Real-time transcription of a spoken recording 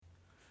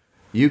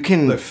You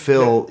can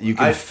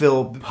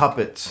fill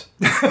puppets.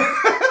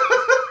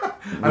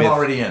 I'm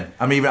already in.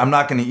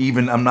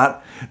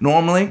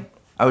 Normally,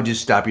 I would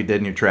just stop you dead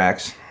in your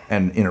tracks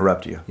and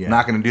interrupt you. Yeah. I'm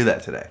not going to do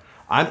that today.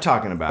 I'm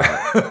talking about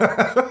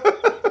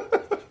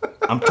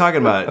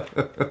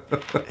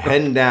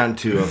heading down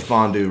to a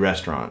fondue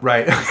restaurant.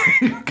 Right.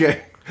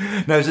 Okay.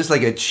 Now, is this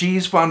like a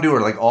cheese fondue or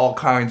like all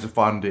kinds of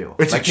fondue?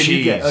 It's like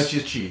cheese. It's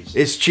just cheese.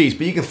 It's cheese,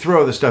 but you can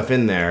throw the stuff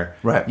in there.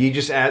 Right. You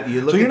just add.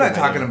 So you're not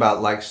talking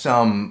about like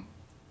some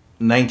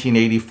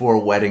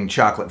 1984 wedding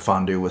chocolate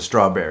fondue with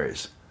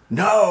strawberries.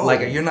 No.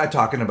 Like, you're not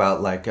talking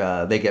about like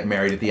they get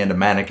married at the end of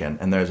Mannequin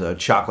and there's a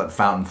chocolate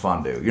fountain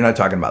fondue. You're not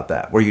talking about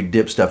that where you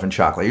dip stuff in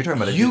chocolate. You're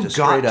talking about just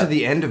got to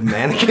the end of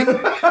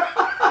Mannequin.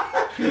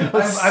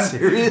 I'm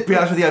serious. To be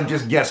honest with you, I'm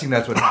just guessing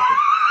that's what happened.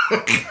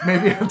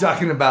 Maybe I'm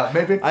talking about, do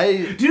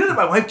you know that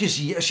my wife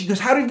she goes,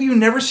 how have you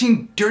never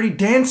seen Dirty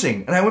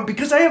Dancing? And I went,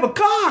 because I have a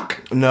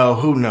cock. No,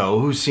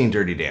 who's seen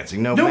Dirty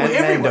Dancing? No,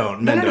 men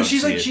don't. No,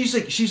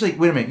 she's like,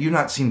 wait a minute, you've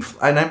not seen,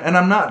 and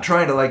I'm not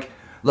trying to like,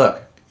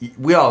 look,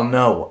 we all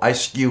know I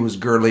skew as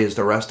girly as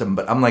the rest of them,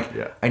 but I'm like,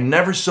 yeah. I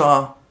never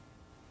saw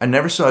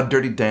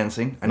Dirty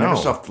Dancing. I never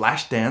saw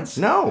Flashdance.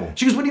 No.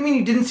 She goes, what do you mean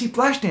you didn't see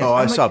Flashdance? Oh,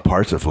 I saw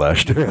parts of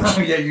Flashdance.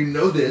 Oh, yeah, you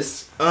know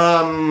this.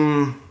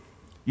 So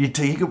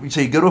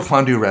you go to a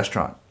fondue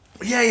restaurant.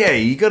 Yeah,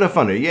 you go to a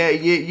fondue. Yeah,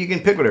 you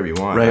can pick whatever you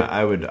want. Right.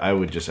 I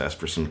would just ask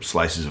for some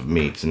slices of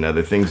meats and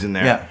other things in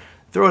there. Yeah.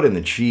 Throw it in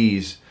the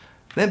cheese.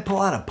 Then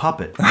pull out a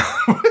puppet.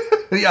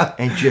 Yeah.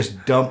 And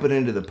just dump it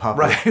into the puppet.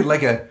 Right,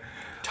 like a...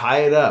 Tie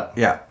it up.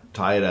 Yeah.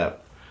 Tie it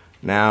up.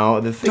 Now,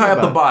 the thing Tie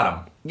up the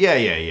bottom.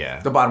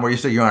 Yeah. The bottom where you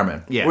stick your arm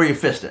in. Yeah. Where you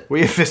fist it.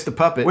 Where you fist the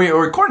puppet.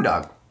 Or a corn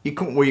dog.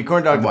 Where you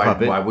corn dog the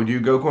puppet. Why would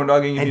you go corn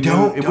dogging if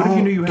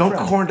don't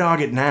corn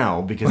dog it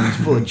now because it's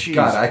full of cheese.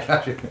 God, I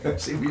got you.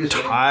 See what you're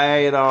saying. Tie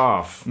it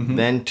off. Mm-hmm.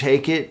 Then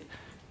take it.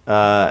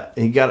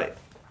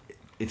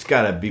 It's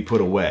got to be put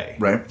away.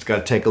 Right. It's got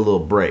to take a little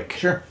break.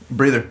 Sure.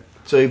 Breather.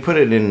 So you put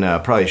it in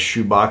probably a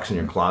shoebox in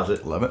your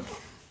closet. Love it.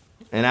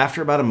 And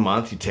after about a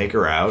month, you take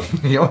her out.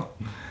 Yeah.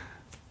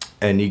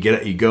 And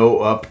you go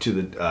up to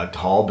the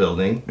tall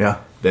building. Yeah.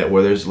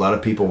 Where there's a lot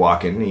of people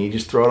walking, and you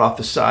just throw it off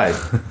the side.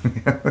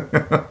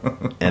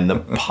 And the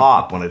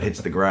pop when it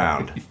hits the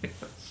ground.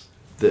 Yes.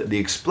 The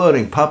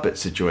exploding puppet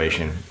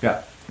situation.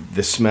 Yeah.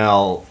 The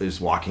smell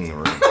is walking the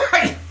room.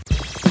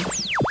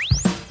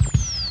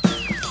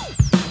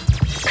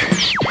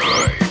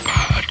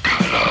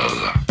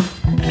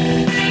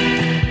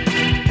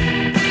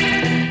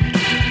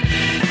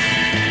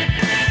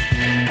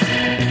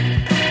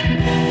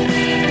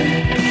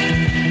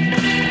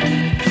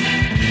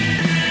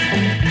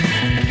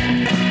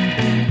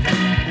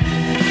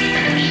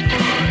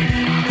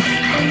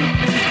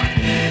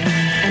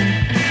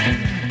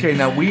 Okay,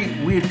 now we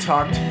had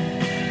talked.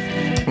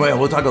 Well,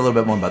 we'll talk a little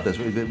bit more about this.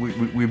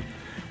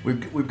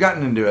 We've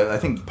gotten into it. I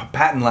think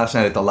Patton last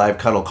night at the live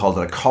cuddle called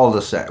it a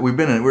cul-de-sac. We've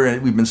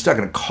been stuck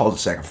in a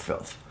cul-de-sac of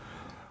filth.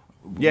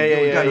 We've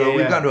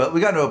gotten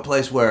to a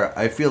place where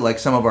I feel like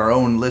some of our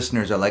own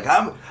listeners are like,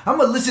 I'm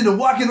gonna listen to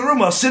Walk in the Room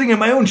while sitting in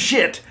my own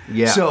shit.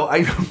 Yeah. So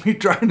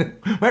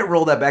might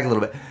roll that back a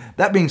little bit.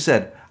 That being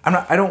said,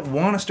 I don't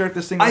want to start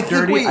this thing off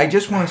dirty. I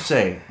just want to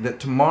say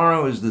that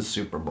tomorrow is the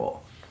Super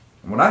Bowl.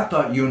 What I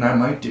thought you and I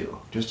might do,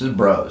 just as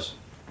bros,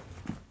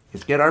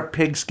 is get our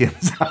pig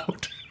skins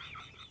out.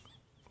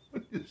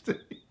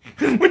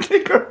 We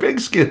take our pig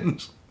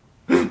skins.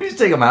 We just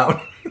take them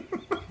out.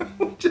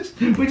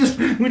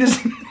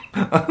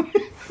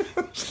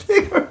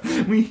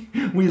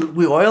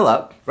 We oil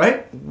up,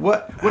 right?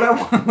 What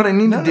I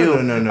need to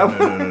do?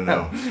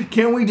 No.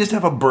 Can't we just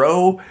have a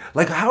bro?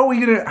 Like, how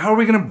are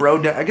we gonna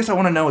bro down? I guess I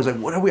want to know is like,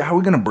 how are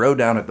we gonna bro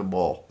down at the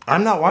bowl?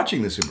 I'm not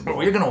watching the Super Bowl.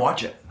 Oh, you're gonna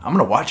watch it. I'm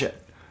gonna watch it.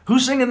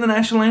 Who's singing the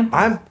national anthem?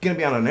 I'm gonna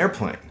be on an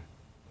airplane.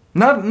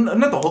 Not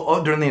the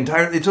whole during the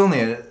entire. It's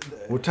only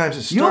what time's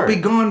it start? You'll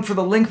be gone for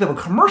the length of a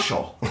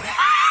commercial.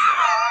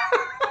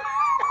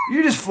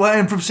 You're just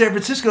flying from San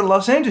Francisco to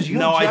Los Angeles.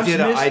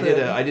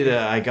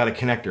 I got a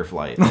connector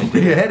flight.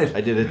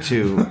 I did it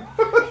too.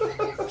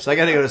 So I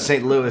got to go to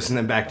St. Louis and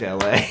then back to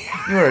LA.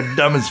 You are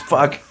dumb as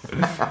fuck.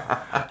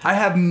 I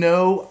have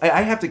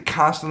to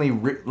constantly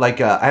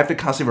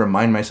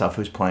remind myself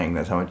who's playing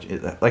this. How much?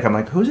 Like I'm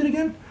like, who's it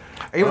again?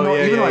 Even though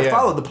I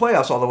followed the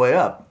playoffs all the way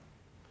up.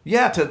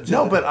 Yeah.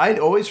 But I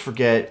always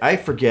forget. I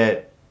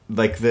forget.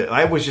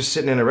 I was just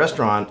sitting in a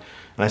restaurant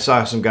and I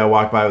saw some guy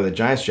walk by with a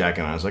Giants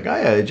jacket on. I was like, oh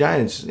yeah, the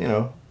Giants.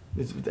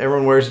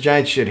 Everyone wears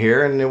Giants shit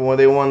here, and they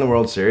won the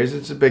World Series.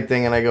 It's a big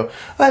thing. And I go,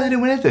 oh, they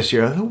didn't win it this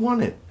year. Who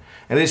won it?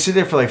 And they sit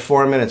there for like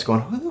 4 minutes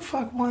going, who the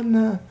fuck won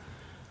the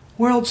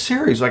World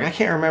Series? Like, I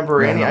can't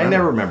remember any. I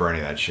never remember any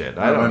of that shit.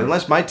 I don't.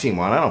 Unless my team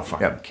won, I don't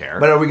fucking care.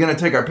 But are we going to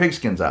take our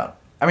pigskins out?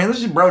 I mean,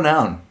 let's just bro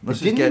down.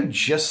 Didn't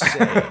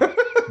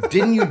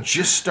you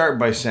just start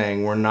by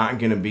saying we're not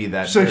going to be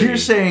that So dirty? You're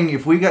saying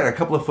if we got a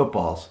couple of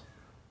footballs,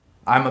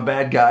 I'm a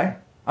bad guy?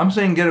 I'm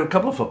saying get a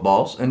couple of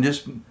footballs and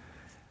just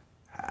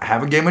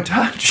have a game of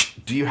touch.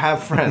 Do you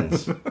have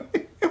friends?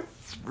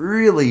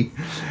 really.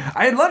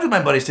 I had lunch with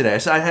my buddies today.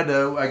 So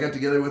I got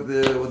together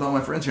with all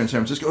my friends here in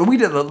San Francisco. We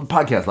did a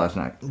podcast last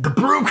night. The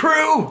Brew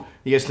Crew.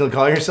 You guys still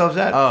calling yourselves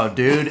that? Oh,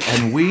 dude,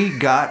 and we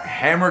got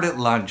hammered at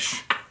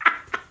lunch.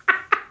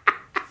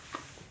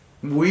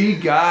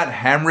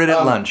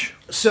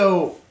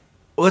 So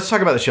let's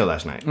talk about the show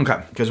last night.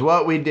 Okay. Because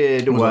what we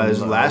did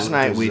was last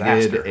night we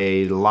did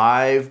a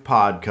live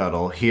pod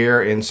cuddle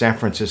here in San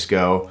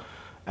Francisco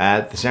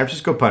at the San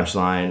Francisco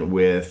Punchline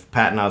with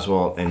Patton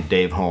Oswalt and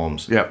Dave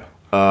Holmes. Yep.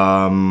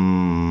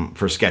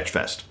 For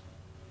Sketchfest.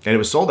 And it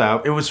was sold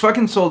out. It was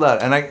fucking sold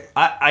out. And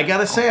I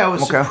gotta say, I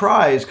was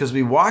surprised because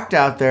we walked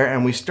out there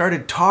and we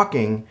started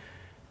talking,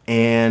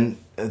 and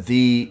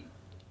when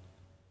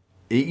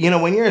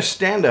you're a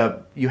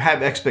stand-up, you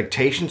have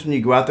expectations when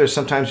you go out there.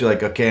 Sometimes you're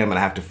like, okay, I'm going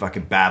to have to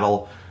fucking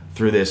battle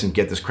through this and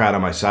get this crowd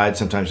on my side.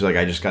 Sometimes you're like,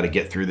 I just got to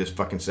get through this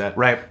fucking set.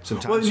 Right.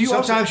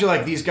 Sometimes you're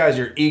like, these guys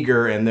are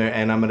eager and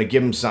I'm going to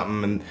give them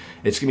something and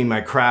it's going to be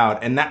my crowd.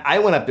 And I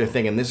went up there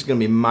thinking, this is going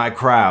to be my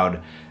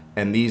crowd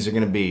and these are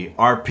going to be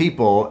our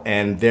people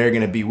and they're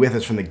going to be with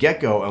us from the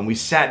get-go. And we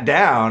sat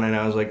down and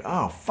I was like,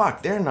 oh,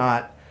 fuck, they don't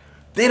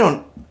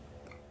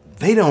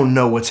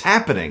know what's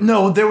happening.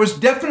 No, there was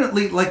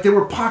definitely, there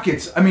were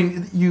pockets. I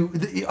mean,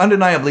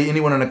 undeniably,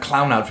 anyone in a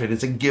clown outfit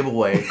is a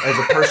giveaway as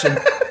a person,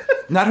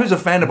 not who's a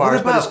fan of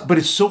ours, but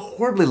it's so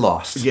horribly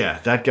lost. Yeah,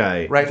 that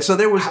guy. Right, so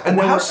there was...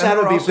 How sad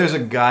would it be if there's a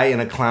guy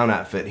in a clown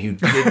outfit who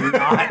did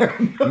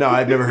not... No,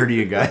 I've never heard of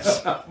you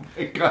guys. Oh,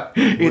 my God.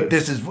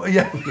 This is...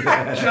 Yeah.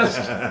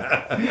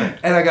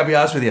 And I gotta be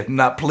honest with you,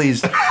 not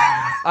pleased.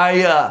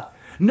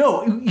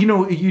 No,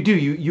 you do.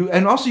 You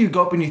and also you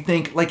go up and you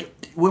think,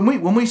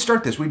 when we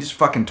start this, we just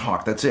fucking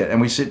talk. That's it,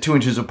 and we sit 2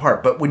 inches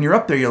apart. But when you're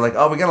up there, you're like,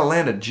 oh, we got to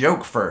land a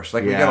joke first.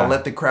 We got to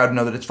let the crowd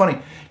know that it's funny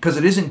because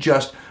it isn't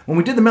just when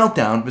we did the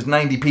meltdown. It was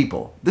 90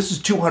 people. This is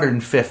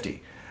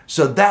 250.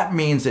 So that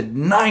means that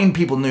 9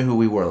 people knew who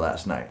we were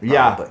last night. Probably.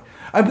 Yeah,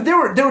 but there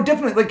were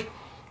definitely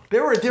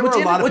there were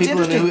a lot of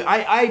people who knew.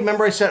 I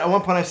remember I said at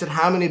one point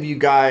how many of you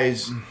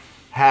guys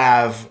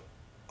have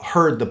not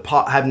heard the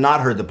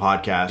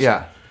podcast?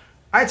 Yeah,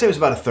 I'd say it was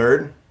about a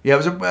third. Yeah,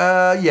 it was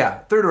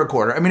third or a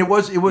quarter. I mean, it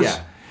was,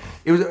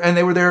 and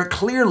they were there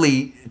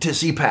clearly to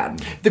see Patton.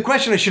 The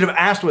question I should have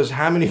asked was,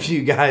 how many of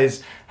you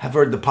guys have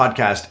heard the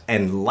podcast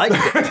and liked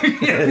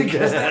it? Yeah,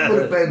 because that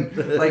would have been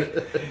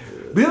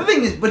the other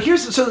thing is, but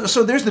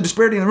so there's the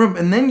disparity in the room,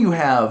 and then you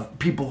have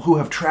people who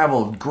have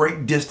traveled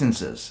great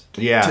distances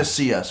to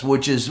see us,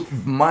 which is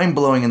mind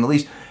blowing in the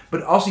least.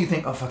 But also you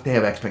think, oh fuck, they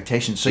have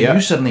expectations, so you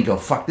suddenly go,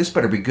 fuck, this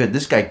better be good.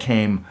 This guy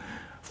came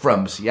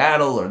from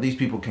Seattle, or these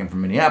people came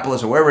from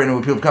Minneapolis, or wherever, and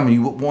when people come, and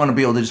you want to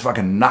be able to just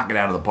fucking knock it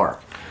out of the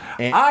park.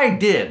 And I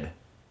did.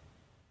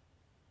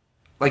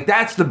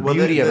 That's the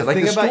beauty of it. The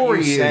thing the about story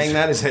you saying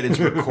that is that it's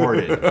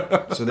recorded.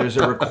 So there's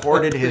a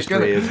recorded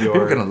history of your.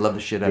 People are gonna love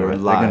the shit out of it.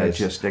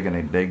 They're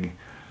gonna dig.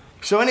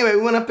 So anyway,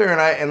 we went up there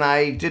and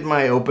I did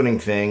my opening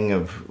thing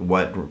of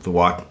what the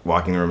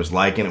walking room is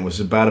like, and it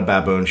was about a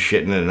baboon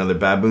shitting in another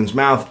baboon's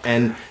mouth,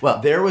 and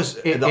there was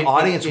the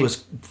audience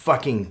was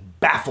fucking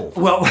baffled.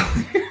 Well,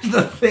 here's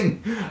the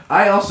thing.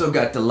 I also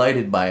got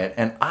delighted by it,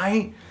 and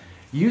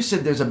you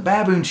said there's a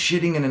baboon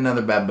shitting in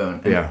another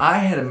baboon, and I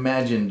had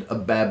imagined a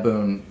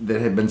baboon that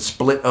had been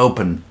split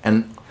open,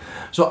 and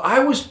so I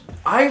was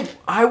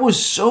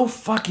so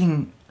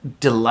fucking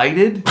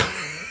delighted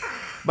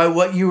by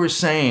what you were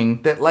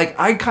saying that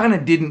I kind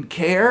of didn't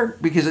care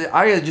because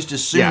I had just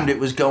assumed it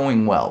was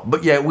going well.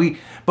 But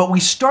we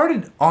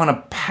started on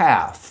a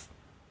path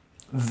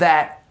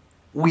that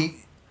we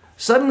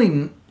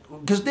suddenly,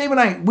 because Dave and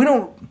I, we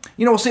don't,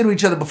 we'll say to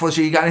each other before the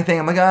show, you got anything?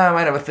 I'm like, I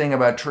might have a thing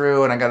about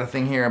True, and I got a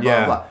thing here, and blah,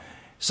 blah, blah.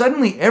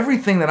 Suddenly,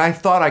 everything that I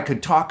thought I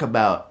could talk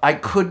about,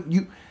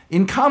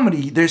 in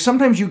comedy, there's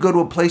sometimes you go to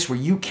a place where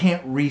you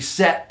can't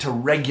reset to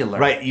regular.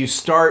 Right, you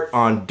start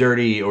on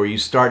dirty, or you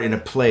start in a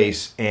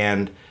place,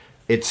 and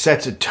it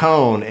sets a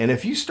tone, and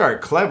if you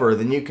start clever,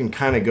 then you can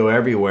kind of go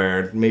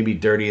everywhere, maybe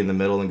dirty in the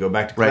middle and go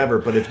back to clever,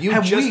 but if you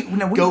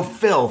go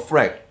filth,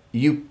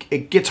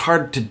 it gets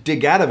hard to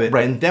dig out of it,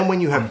 and then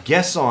when you have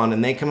guests on,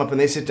 and they come up and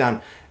they sit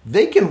down,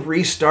 they can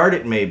restart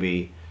it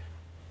maybe,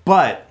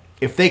 but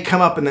if they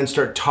come up and then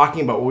start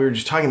talking about what we were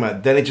just talking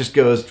about, then it just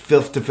goes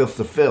filth to filth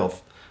to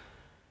filth.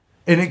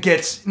 And it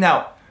gets,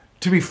 now,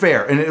 to be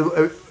fair,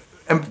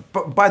 and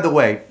by the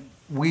way,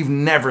 we've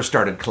never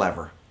started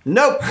clever.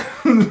 Nope.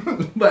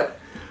 but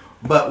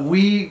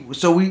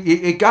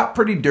it got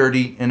pretty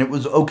dirty, and it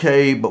was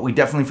okay, but I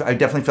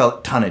definitely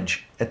felt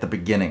tonnage at the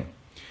beginning.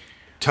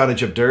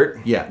 Tonnage of dirt?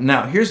 Yeah.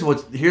 Now, here's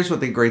what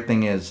the great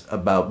thing is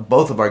about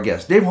both of our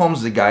guests. Dave Holmes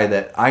is a guy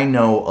that I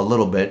know a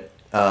little bit.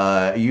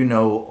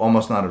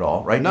 Almost not at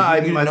all, right? No, I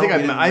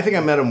think I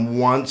met him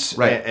once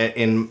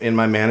in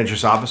my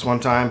manager's office one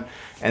time.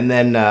 And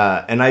then,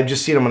 and I've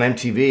just seen him on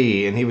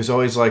MTV, and he was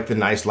always like the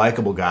nice,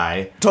 likable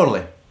guy.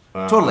 Totally.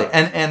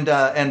 And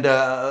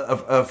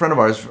a friend of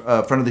ours,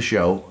 friend of the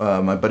show,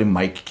 my buddy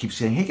Mike, keeps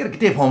saying, "Hey, get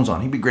Dave Holmes on.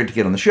 He'd be great to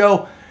get on the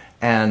show."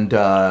 And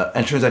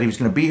it turns out he was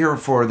going to be here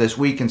for this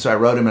week, and so I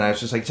wrote him, and I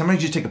was just like, "Somebody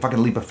just take a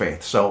fucking leap of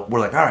faith." So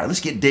we're like, "All right, let's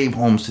get Dave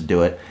Holmes to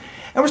do it."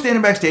 And we're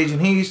standing backstage,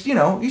 and he's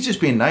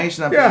just being nice,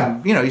 not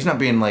being, he's not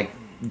being like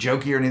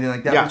jokey or anything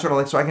like that. Yeah. We're sort of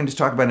like, so I can just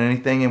talk about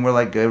anything, and we're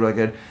like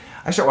good.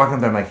 I start walking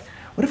up there, I'm like,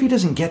 what if he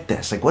doesn't get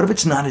this? Like, what if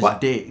it's not his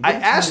day? I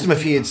asked him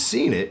if he had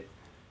seen it,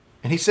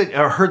 and he said,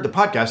 or heard the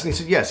podcast, and he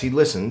said yes, he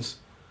listens.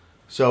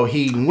 So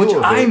he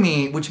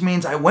knew which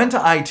means I went to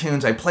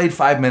iTunes, I played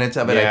 5 minutes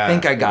of it, I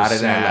think I got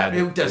it, and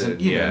it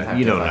doesn't, you don't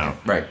know.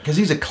 Right, because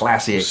he's a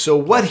classy. So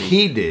what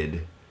he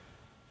did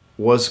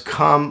was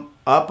come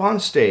up on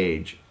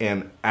stage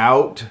and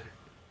out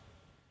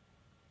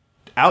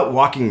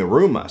walking the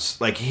room us.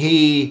 Like,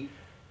 he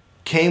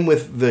came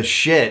with the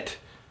shit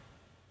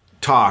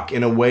talk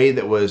in a way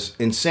that was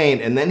insane,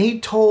 and then he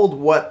told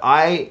what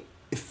I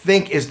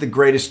think is the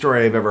greatest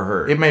story I've ever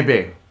heard. It may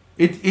be.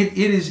 It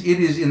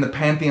is in the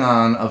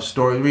pantheon of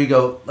stories where you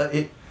go,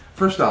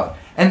 first off,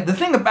 and the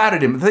thing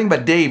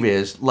about Dave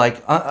is,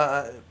 like,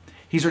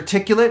 he's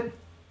articulate,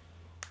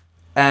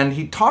 and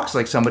he talks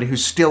like somebody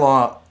who's still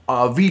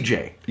a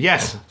VJ.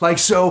 Yes. Like,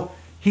 so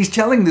he's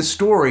telling this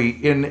story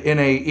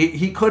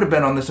he could have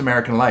been on This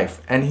American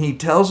Life, and he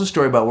tells a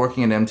story about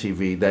working at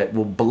MTV that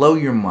will blow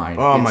your mind.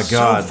 Oh, my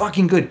God. So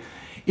fucking good.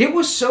 It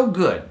was so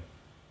good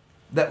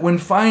that when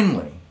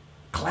finally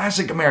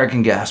classic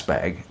American gas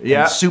bag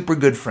and super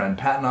good friend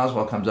Patton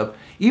Oswalt comes up,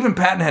 even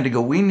Patton had to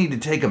go, we need to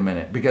take a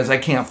minute because I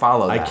can't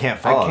follow that. I can't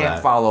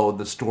follow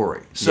the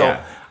story. So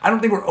I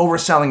don't think we're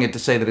overselling it to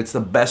say that it's the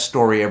best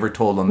story ever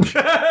told on the show.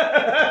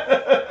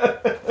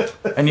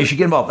 And you should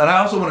get involved. And I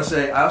also want to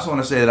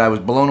say that I was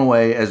blown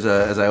away, as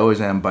I always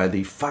am, by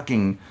the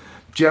fucking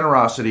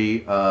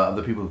generosity of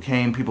the people who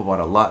came. People bought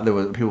a lot.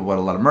 People bought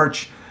a lot of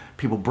merch.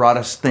 People brought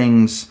us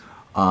things.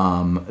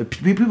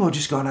 People have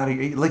just gone out of,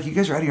 like, you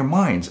guys are out of your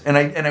minds. And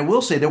I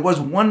will say there was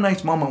one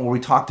nice moment where we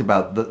talked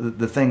about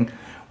the thing,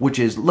 which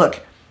is,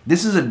 look,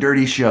 this is a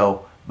dirty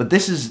show, but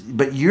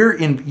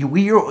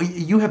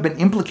you have been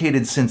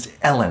implicated since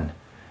Ellen.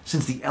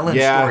 Since the Ellen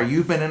story,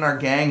 you've been in our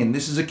gang, and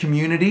this is a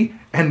community,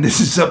 and this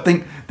is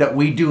something that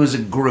we do as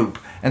a group.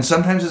 And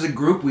sometimes as a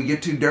group, we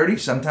get too dirty.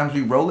 Sometimes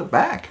we roll it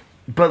back.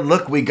 But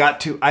look,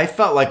 I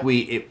felt like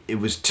it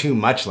was too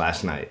much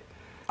last night.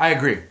 I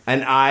agree.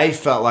 And I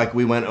felt like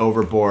we went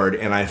overboard,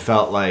 and I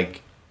felt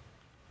like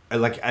I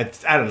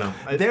don't know.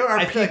 There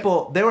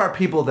are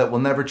people that will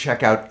never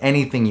check out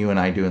anything you and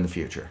I do in the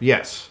future.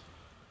 Yes.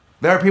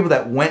 There are people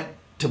that went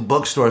to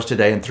bookstores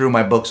today and threw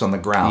my books on the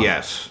ground.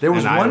 Yes. There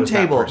was one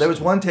table,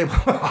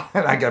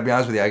 and I gotta be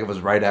honest with you, I was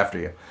right after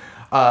you.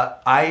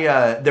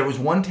 There was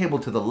one table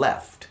to the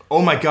left.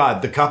 Oh my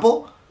God, the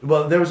couple?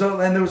 Well, there was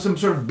some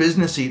sort of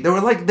businessy. They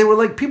were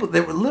like people.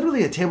 They were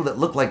literally a table that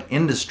looked like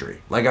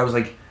industry. Like, I was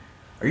like,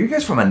 are you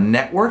guys from a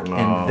network? No.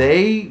 And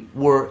they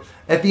were,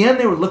 at the end,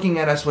 they were looking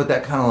at us with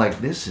that kind of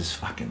like, this is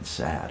fucking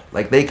sad.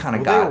 Like, they kind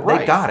of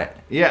they got it.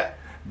 Yeah.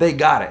 They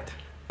got it.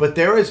 But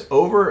there is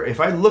if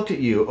I looked at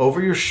you over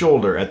your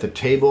shoulder at the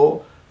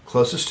table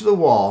closest to the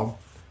wall,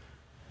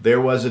 there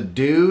was a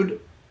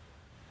dude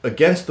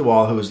against the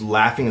wall who was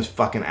laughing his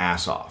fucking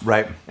ass off.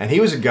 Right. And he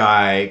was a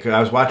guy, because I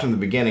was watching the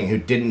beginning, who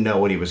didn't know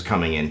what he was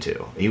coming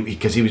into.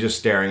 Because he was just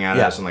staring at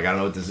us and like, I don't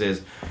know what this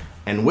is.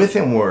 And with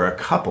him were a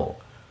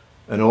couple,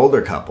 an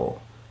older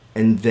couple.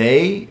 And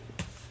they,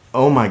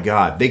 oh my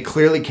God, they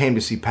clearly came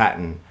to see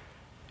Patton.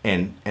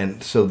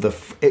 And so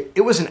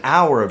it was an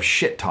hour of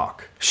shit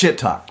talk. Shit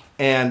talk.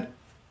 And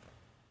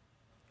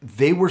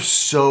they were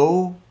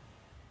so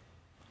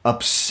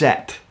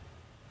upset.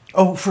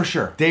 Oh, for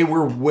sure. They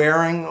were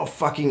wearing a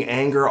fucking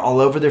anger all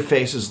over their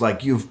faces,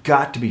 like, you've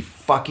got to be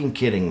fucking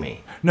kidding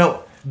me.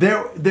 No,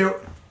 there.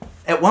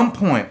 At one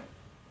point,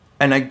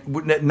 and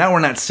now we're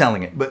not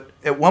selling it, but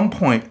at one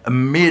point,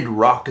 amid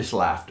raucous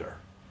laughter,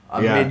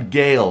 amid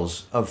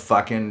gales of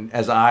fucking,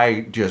 as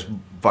I just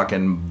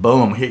fucking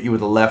boom hit you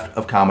with a left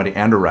of comedy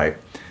and a right,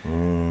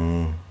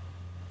 a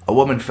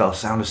woman fell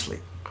sound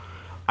asleep.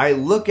 I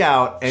look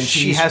out and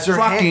she has her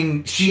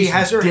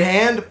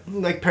hand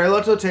like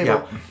parallel to the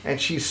table,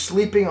 and she's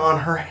sleeping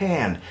on her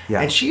hand,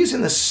 and she's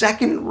in the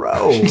second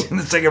row.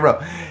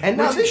 And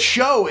now this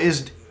show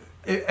is,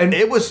 and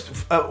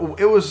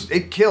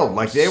it killed.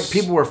 Like,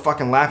 people were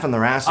fucking laughing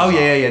their asses off.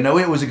 Yeah. No,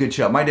 it was a good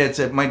show. My dad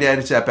sat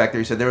back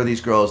there. He said there were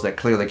these girls that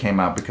clearly came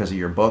out because of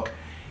your book.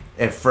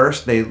 At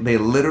first, they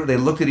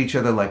looked at each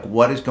other like,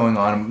 what is going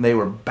on? And they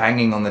were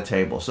banging on the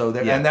table. So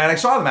and then I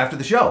saw them after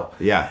the show.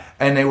 Yeah.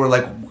 And they were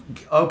like,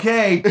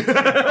 okay. It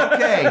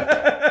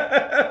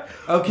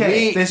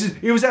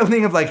was that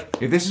thing of like,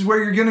 if this is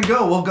where you're gonna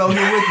go, we'll go here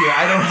with you.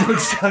 I don't know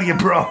what to tell you,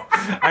 bro.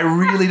 I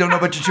really don't know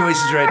about your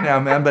choices right now,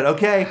 man. But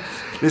okay,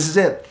 this is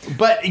it.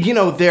 But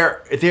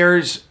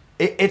there's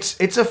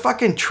it's a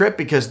fucking trip,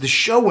 because the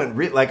show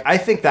went like, I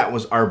think that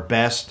was our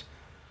best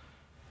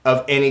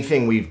of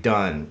anything we've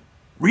done.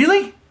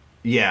 Really?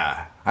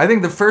 Yeah. I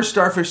think the first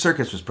Starfish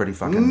Circus was pretty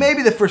fucking...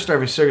 Maybe the first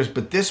Starfish Circus,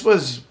 but this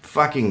was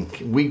fucking...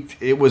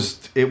 It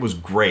was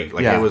great.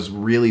 Like, it was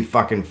really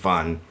fucking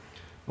fun.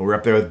 We were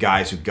up there with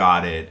guys who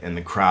got it, and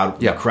the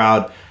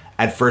crowd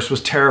at first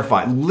was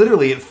terrified.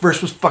 Literally, at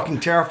first was fucking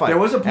terrified. There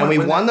was a point and we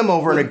when won them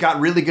over, and it got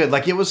really good.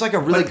 Like, it was like a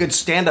really good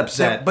stand-up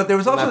set. But there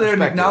was also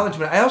an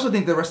acknowledgement. I also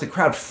think the rest of the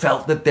crowd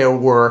felt that there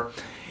were...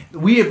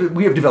 We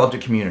have developed a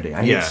community.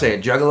 I hate to say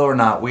it, Juggalo or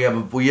not. We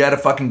had a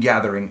fucking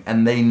gathering,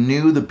 and they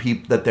knew the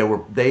people that there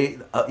were. They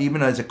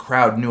even as a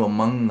crowd knew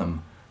among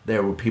them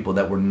there were people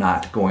that were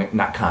not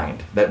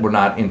kind, that were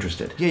not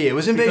interested. Yeah, it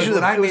was invasion of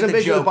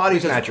the body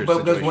snatchers.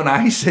 Because when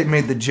I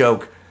made the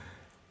joke,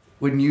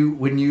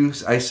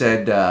 I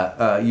said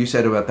you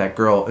said about that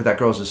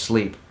girl's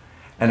asleep,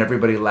 and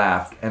everybody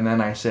laughed, and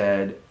then I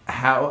said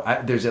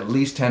there's at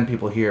least 10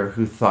 people here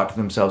who thought to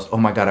themselves, oh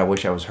my God, I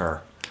wish I was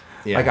her.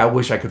 Yeah. Like, I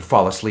wish I could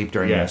fall asleep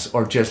during this,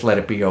 or just let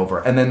it be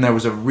over. And then there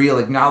was a real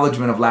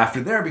acknowledgement of laughter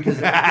there, because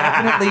it was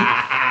definitely...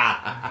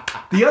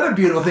 The other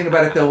beautiful thing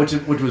about it, though, which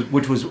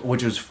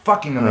was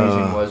fucking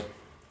amazing, was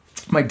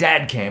my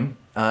dad came,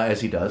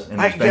 as he does,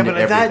 and suspended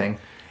everything.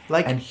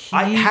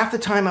 Half the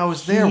time I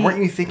was there, weren't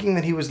you thinking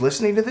that he was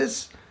listening to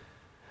this?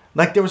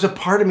 Like, there was a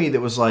part of me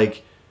that was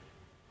like...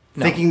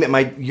 Thinking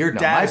that your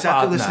dad is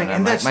out there listening,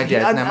 and that's my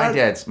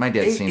dad's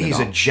seen it all. He's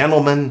a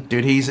gentleman,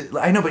 dude.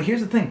 I know, but here's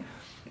the thing.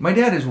 My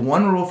dad has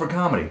one rule for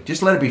comedy: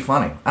 just let it be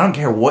funny. I don't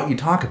care what you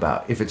talk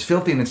about. If it's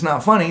filthy and it's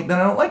not funny, then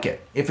I don't like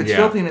it. If it's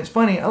filthy and it's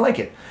funny, I like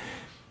it.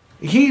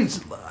 He's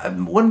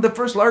one of the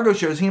first Largo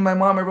shows he and my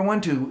mom ever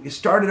went to. It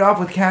started off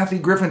with Kathy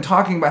Griffin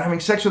talking about having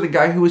sex with a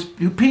guy who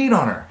peed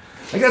on her.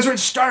 Like, that's where it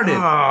started.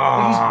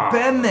 Like,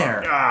 he's been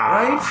there,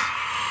 right?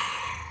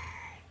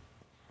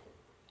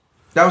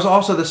 That was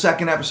also the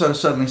second episode of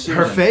Suddenly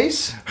Susan. Her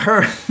face?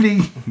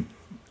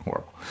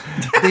 Horrible.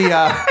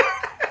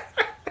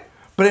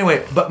 But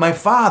anyway, my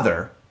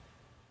father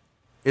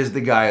is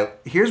the guy.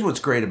 Here's what's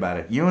great about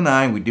it. You and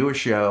I, we do a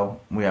show.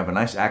 We have a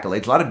nice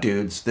accolades. A lot of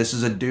dudes. This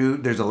is a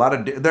dude. There's a lot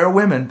of... There are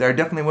women. There are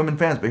definitely women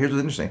fans. But here's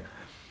what's interesting.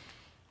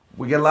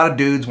 We get a lot of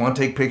dudes want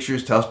to take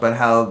pictures, tell us about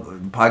how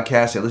the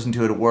podcast, they listen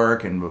to it at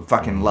work, and we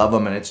fucking love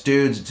them. And it's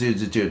dudes.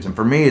 And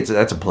for me,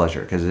 that's a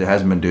pleasure, because it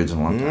hasn't been dudes in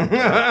a long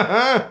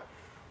time.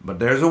 But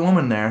there's a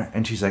woman there,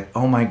 and she's like,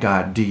 oh my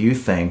God, do you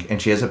think... And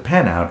she has a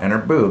pen out and her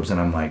boobs, and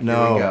I'm like,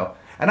 no. Here we go.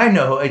 And I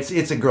know it's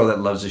a girl that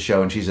loves the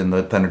show, and she's in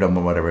the Thunderdome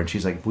or whatever, and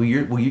she's like,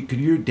 could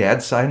your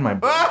dad sign my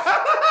book?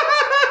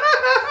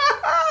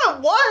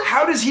 What?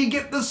 How does he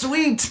get the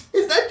suite?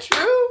 Is that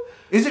true?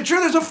 Is it true?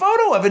 There's a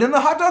photo of it in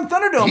the Hot Dog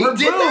Thunderdome. He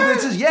did that?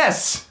 It says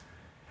yes.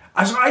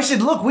 I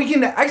said, look, we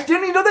can... I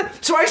didn't even know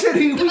that. So I said,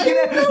 we can...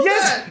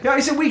 Yes. Yeah, I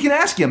said, we can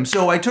ask him.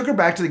 So I took her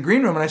back to the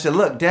green room, and I said,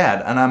 look,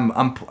 Dad, and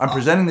I'm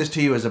presenting this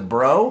to you as a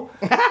bro.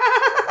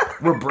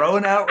 We're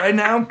broing out right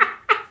now.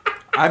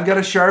 I've got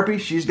a Sharpie.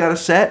 She's got a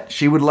set.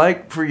 She would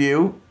like for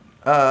you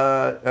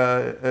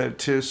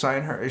to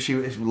sign her. She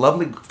was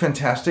lovely,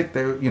 fantastic.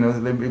 They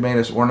made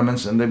us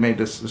ornaments, and they made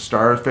us a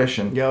starfish.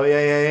 And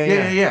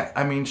yeah.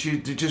 I mean,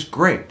 she's just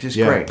great,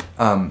 great.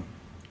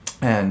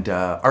 And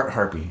Art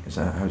Harpy is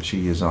how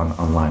she is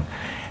online,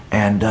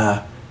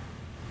 and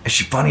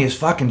she's funny as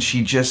fuck. And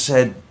she just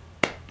said,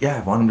 "Yeah,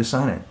 I want him to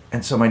sign it."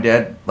 And so my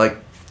dad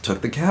took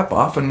the cap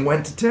off and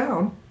went to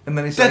town. And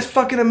then he said, "That's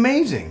fucking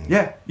amazing."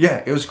 Yeah,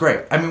 it was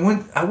great. I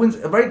mean,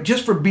 right,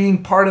 just for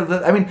being part of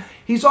the. I mean,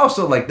 he's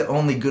also like the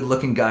only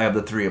good-looking guy of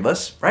the three of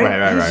us,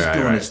 right? He's just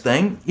doing his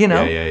thing,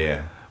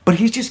 Yeah. But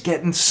he's just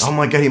getting. Oh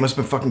my God, he must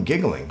have been fucking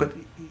giggling.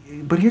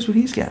 But here's what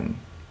he's getting.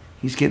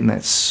 He's getting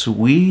that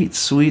sweet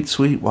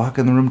walk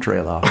in the room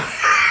trail off.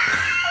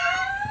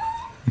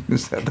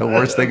 Is that the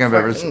worst thing I've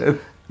ever said?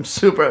 I'm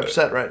super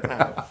upset right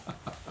now.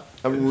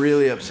 I'm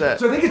really upset.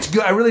 So I think it's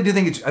good. I really do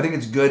think it's. I think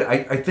it's good.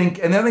 I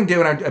think, and the other thing Dave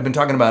and I have been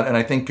talking about, and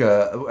I think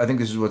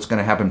this is what's going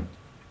to happen,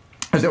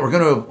 is that we're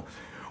going to.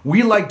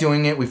 We like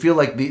doing it. We feel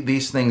like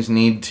these things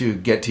need to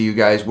get to you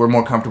guys. We're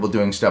more comfortable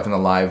doing stuff in the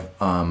live,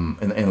 in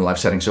the live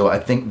setting. So I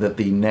think that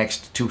the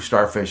next 2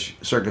 Starfish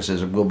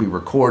circuses will be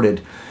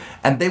recorded,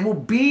 and they will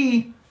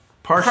be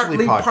partly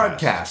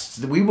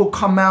podcasts. We will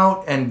come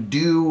out and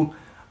do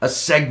a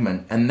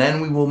segment, and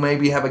then we will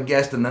maybe have a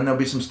guest, and then there'll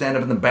be some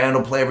stand-up, and the band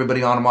will play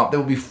everybody on them off. They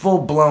will be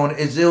full-blown,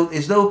 as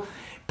though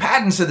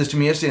Patton said this to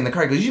me yesterday in the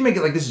car. He goes, you should make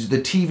it like this is the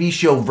TV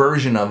show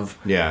version of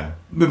the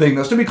thing.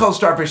 They'll still be called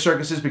Starfish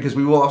Circuses, because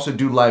we will also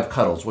do live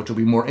cuddles, which will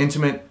be more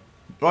intimate.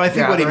 Well, I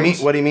think what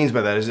he means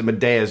by that is that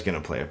Medea's going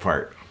to play a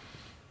part.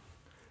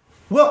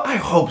 Well, I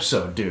hope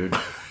so, dude.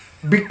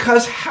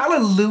 Because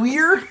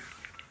hallelujah...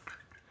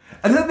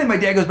 Another thing my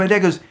dad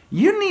goes,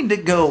 you need to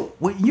go,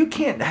 well, you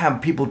can't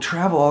have people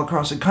travel all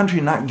across the country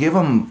and not give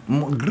them,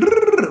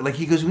 like,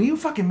 he goes, when you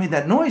fucking made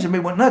that noise,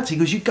 everybody went nuts. He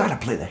goes, you gotta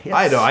play the hits.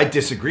 I know, I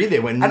disagree, they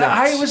went nuts. And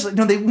I was like,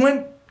 no, they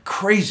went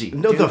crazy.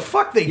 No, dude. The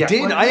fuck they did.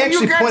 Well, I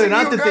actually pointed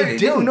out that they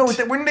didn't. No,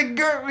 when they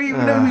go,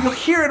 you'll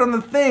hear it on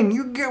the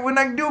thing. When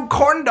I do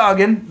corn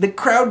dogging, the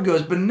crowd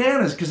goes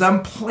bananas, because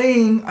I'm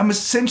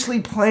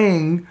essentially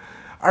playing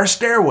our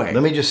Stairway.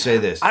 Let me just say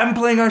this. I'm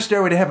playing our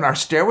Stairway to Heaven. Our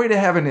Stairway to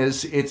Heaven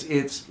is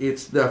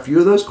it's a few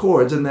of those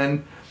chords, and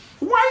then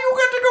why you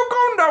got to go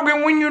corn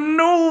dogging when you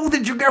know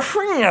that you got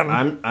friend?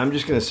 I'm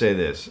just gonna say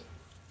this.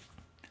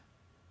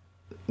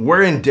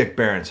 We're in Dick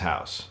Barron's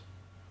house.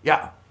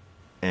 Yeah.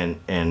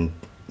 And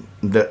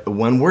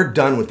when we're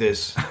done with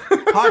this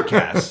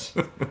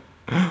podcast,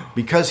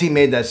 because he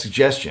made that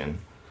suggestion,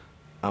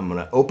 I'm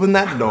going to open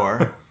that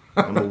door,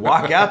 I'm going to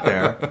walk out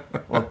there,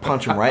 I'll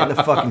punch him right in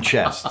the fucking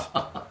chest.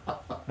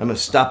 I'm going to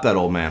stop that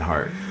old man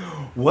heart.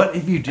 What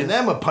if you just... And then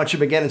I'm going to punch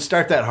him again and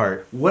start that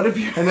heart. What if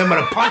you... And then I'm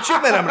going to punch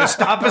him and I'm going to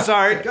stop his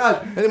heart.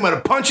 God. And then I'm going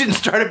to punch it and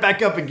start it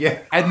back up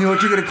again. And you know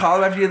what you're going to call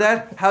him after you do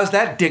that? How's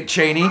that, Dick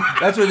Cheney?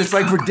 That's what it's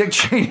like for Dick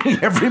Cheney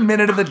every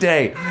minute of the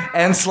day.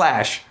 And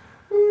Slash.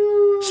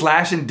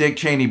 Slash and Dick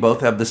Cheney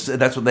both have this.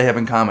 That's what they have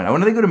in common. I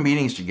wonder if they go to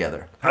meetings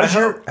together. How's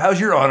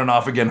your on and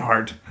off again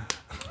heart?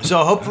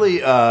 So hopefully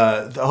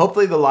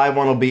the live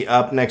one will be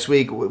up next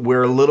week.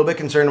 We're a little bit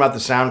concerned about the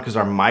sound because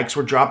our mics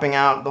were dropping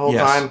out the whole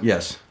time.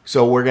 Yes.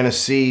 So we're gonna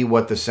see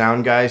what the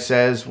sound guy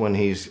says when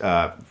he's.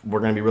 We're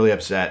gonna be really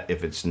upset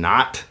if it's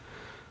not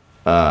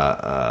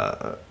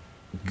good.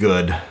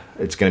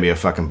 It's gonna be a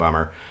fucking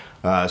bummer.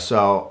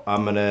 So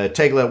I'm gonna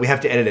take a look. We have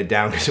to edit it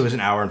down because it was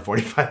an hour and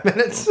 45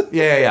 minutes.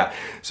 Yeah.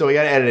 So we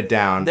got to edit it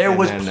down. There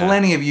was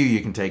plenty of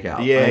you can take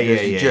out. Yeah.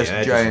 Just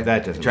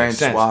giant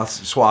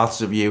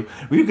swaths of you.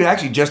 We could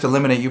actually just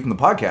eliminate you from the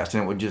podcast,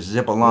 and it would just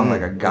zip along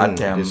like a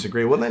goddamn.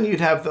 Disagree. Well, then you'd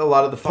have a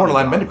lot of the fun.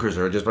 Portaline Bender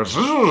Cruiser just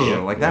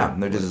like that.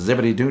 And they're just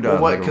zippity doo dah.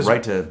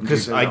 Right to.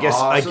 Because I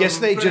guess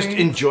they just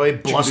enjoy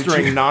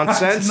blustering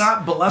nonsense. It's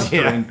not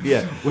blustering.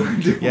 Yeah.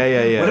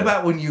 What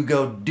about when you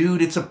go,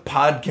 dude? It's a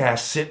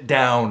podcast. Sit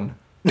down.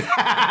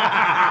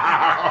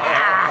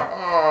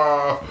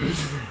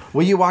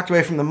 Well, you walked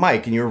away from the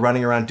mic and you were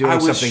running around doing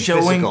something physical. I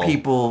was showing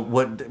people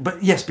what...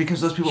 But yes, because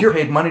those people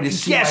paid money to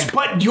see... Yes,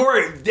 but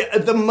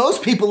the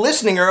most people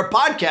listening are a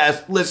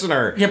podcast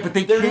listener. Yeah, but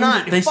they're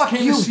not. Fuck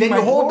you. Then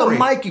you hold the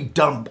mic, you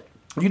dumb...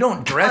 You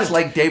don't dress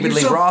like David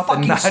Lee Roth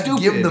and not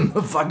give them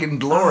the fucking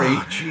glory.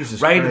 Oh,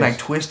 Jesus right? Christ. And I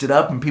twist it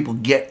up and people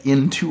get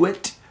into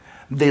it.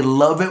 They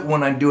love it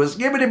when I do a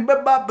skibbity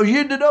bop bop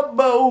hit it up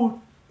bow.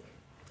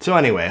 So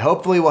anyway,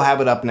 hopefully we'll have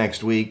it up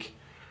next week.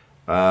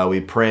 We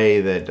pray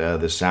that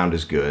the sound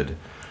is good,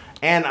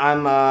 and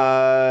I'm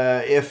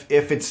if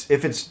it's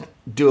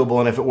doable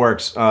and if it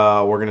works,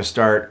 we're gonna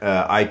start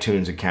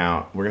iTunes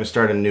account. We're gonna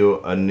start a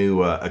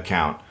new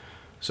account.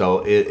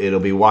 So it'll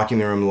be Walking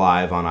the Room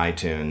Live on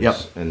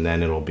iTunes, and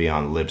then it'll be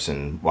on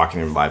Libsyn Walking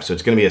the Room Live. So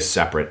it's going to be a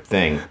separate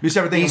thing.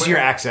 Easier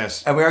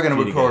access. And we are going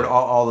to record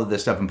all of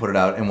this stuff and put it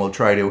out, and we'll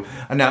try to.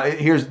 And now,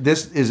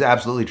 this is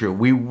absolutely true.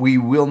 We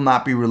will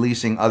not be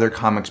releasing other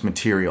comics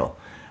material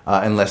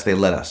unless they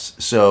let us.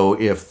 So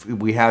if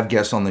we have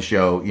guests on the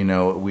show,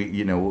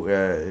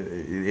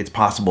 it's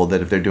possible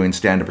that if they're doing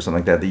stand-up or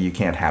something like that you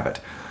can't have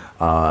it.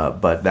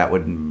 But that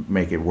would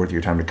make it worth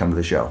your time to come to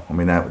the show. I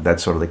mean,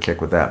 that's sort of the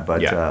kick with that.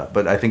 But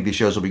but I think these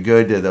shows will be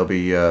good. There'll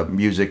be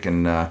music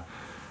and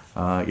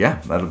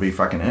that'll be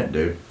fucking it,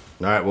 dude.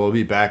 All right, we'll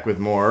be back with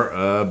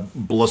more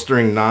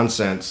blustering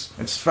nonsense.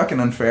 It's fucking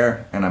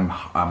unfair, and I'm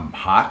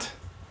hot.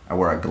 I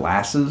wear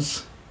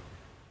glasses.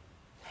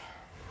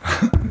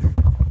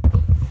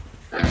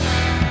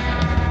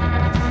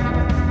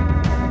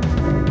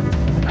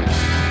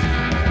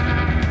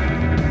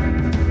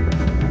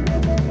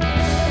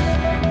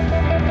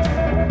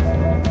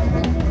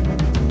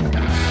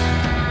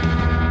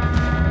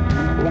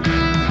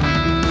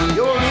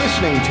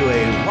 To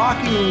a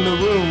Walking the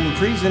Room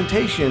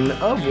presentation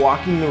of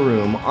Walking the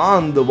Room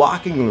on the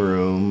Walking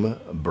Room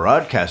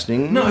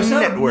Broadcasting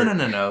Network.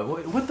 No.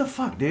 What the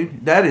fuck,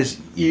 dude? That is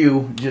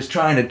you just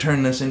trying to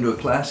turn this into a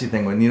classy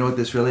thing when you know what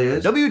this really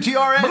is?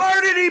 WTRN.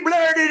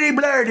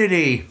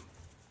 Blurdity.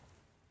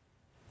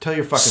 Tell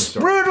your fucking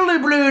story.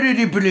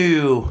 Brutally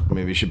blue.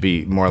 Maybe it should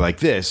be more like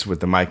this with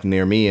the mic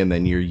near me and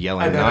then you're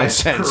yelling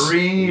nonsense.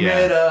 Scream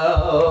it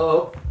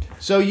up.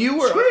 So you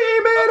were... Scream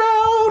it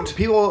out!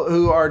 People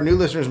who are new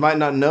listeners might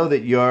not know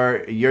that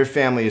your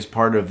family is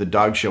part of the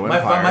dog show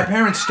empire. My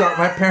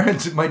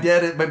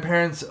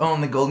parents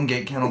own the Golden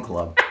Gate Kennel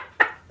Club.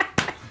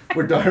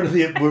 We're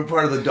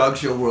part of the dog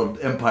show world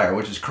empire,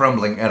 which is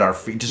crumbling at our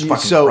feet, just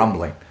fucking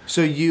crumbling.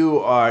 So you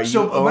are.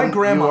 My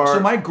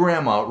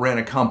grandma ran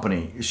a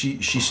company.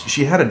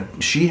 She had a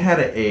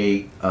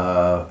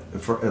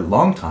for a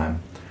long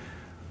time.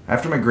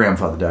 After my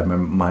grandfather died,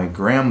 my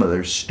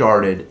grandmother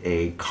started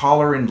a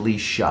collar and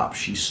leash shop.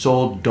 She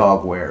sold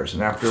dog wares,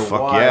 and after a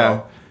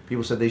while,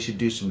 people said they should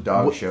do some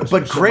dog shows.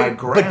 But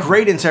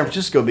great in San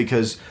Francisco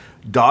because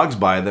dogs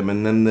buy them,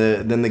 and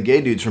then the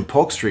gay dudes from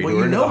Polk Street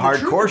who are into the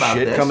hardcore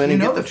shit come in and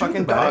get the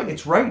fucking dog.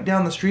 It's right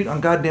down the street on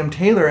goddamn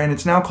Taylor, and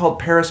it's now called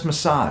Paris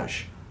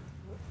Massage.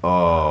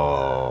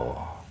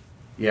 Oh,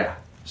 yeah.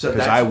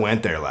 Because I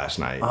went there last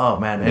night. Oh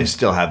man, they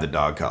still have the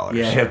dog collars.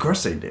 Yeah, of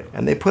course they do.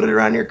 And they put it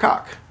around your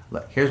cock.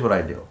 Look, here's what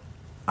I do.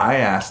 I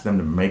ask them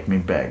to make me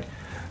beg.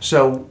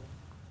 So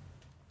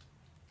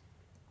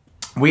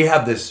we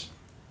have this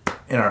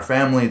in our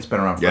family. It's been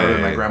around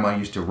forever. My grandma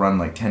used to run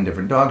like 10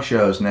 different dog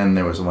shows, and then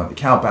there was the one at the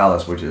Cow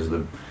Palace, which is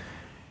the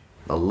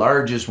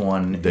largest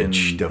one in the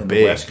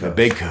West Coast. The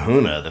big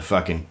kahuna, the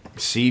fucking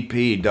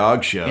CP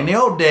dog show. In the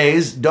old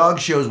days, dog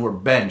shows were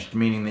benched,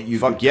 meaning that you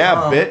could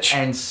come bitch.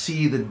 and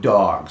see the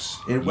dogs.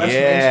 In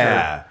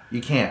Westminster,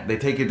 you can't. They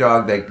take your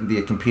dog, they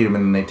compete them,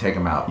 and then they take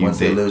them out. Once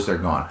they lose, they're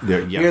gone.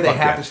 Here they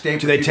have to stay.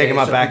 Do they take them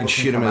out back and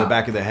shoot them in the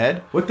back of the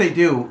head? What they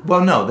do?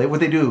 Well, no. What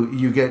they do?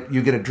 You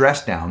get a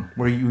dress down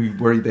where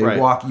they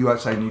walk you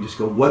outside and you just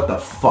go, "What the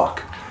fuck?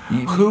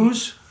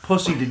 Whose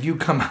pussy did you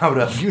come out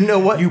of? You know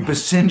what? You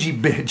Basenji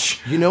bitch."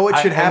 You know what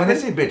should happen? When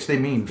they say bitch, they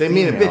mean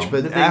a bitch.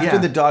 But after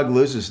the dog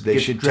loses, they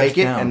should take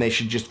it and they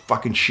should just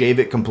fucking shave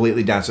it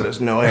completely down so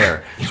there's no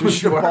hair. So we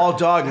should a bald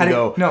dog and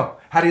go. No.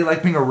 How do you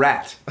like being a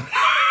rat?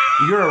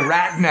 You're a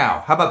rat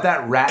now. How about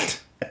that, rat?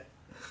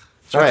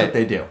 That's what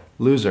they do.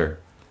 Loser.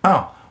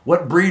 Oh,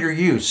 what breed are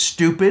you?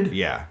 Stupid?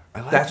 Yeah.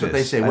 That's what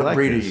they say. What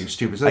breed are you?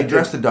 Stupid. So they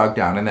dress the dog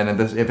down, and then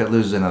if it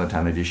loses another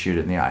time, they just shoot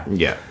it in the eye.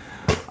 Yeah.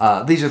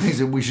 These are things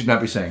that we should not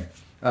be saying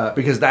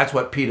because that's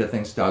what PETA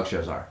thinks dog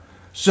shows are.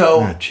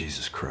 So. Oh,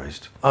 Jesus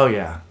Christ. Oh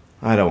yeah.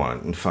 I don't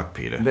want it. Fuck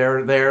PETA.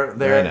 They're there.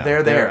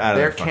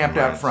 They're camped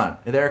out front.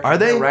 Are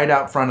they right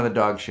out front of the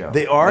dog show?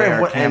 They are.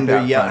 And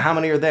they're yelling. How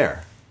many are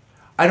there?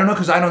 I don't know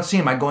because I don't see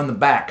him. I go in the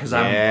back because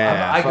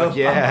I go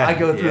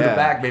through the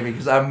back, baby,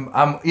 because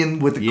I'm in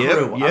with the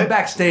crew. I'm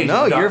backstage.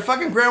 No, your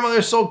fucking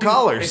grandmother sold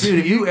collars. Dude,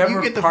 if you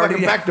ever get the party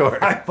fucking back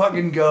door. I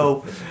fucking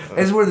go.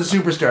 This is where the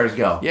superstars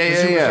go. Yeah, the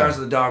superstars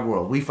of the dog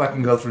world. We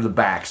fucking go through the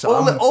back. So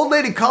old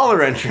lady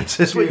collar entrance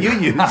is what you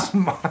use.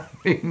 I'm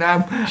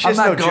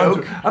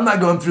not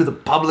going through the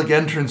public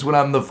entrance when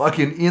I'm the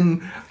fucking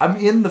in.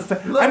 I'm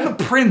the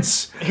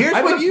prince. Here's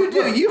what you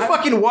do. You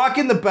fucking walk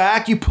in the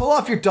back. You pull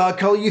off your dog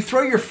collar. You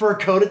throw your fur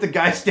coat at the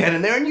guy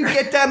standing there, and you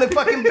get down to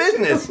fucking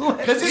business.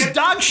 This is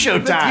dog show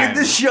time. Let's get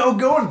this show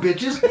going,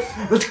 bitches.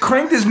 Let's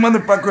crank this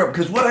motherfucker up.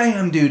 Because what I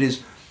am, dude,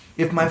 is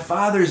if my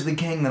father's the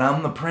king, then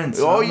I'm the prince.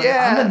 I'm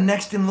the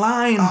next in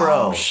line,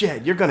 bro. Oh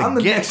shit, you're gonna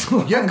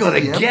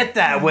get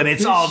that when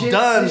it's all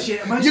done.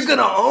 You're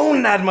gonna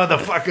own that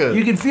motherfucker.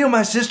 You can feel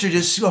my sister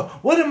just go,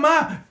 "What am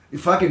I?" You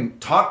fucking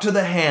talk to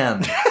the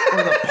hand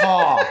or the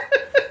paw.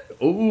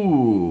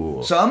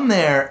 Ooh. So I'm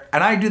there,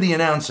 and I do the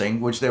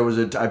announcing, which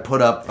I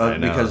put up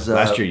because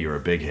last year you were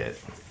a big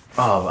hit.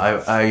 Oh,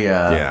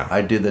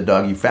 I did the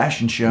doggy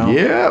fashion show.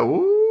 Yeah.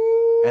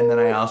 Ooh. And then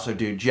I also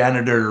do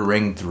janitor to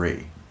ring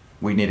 3.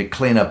 We need to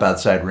clean up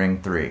outside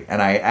ring 3.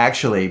 And I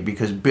actually,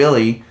 because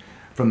Billy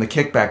from the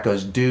Kickback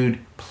goes, "Dude,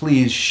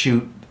 please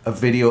shoot a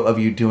video of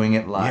you doing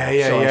it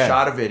live." So I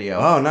shot a video.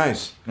 Oh,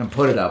 nice. And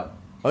put it up.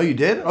 Oh, you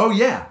did? Oh,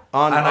 yeah.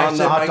 On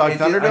the Hot Dog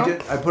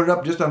Thunderdome? I put it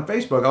up just on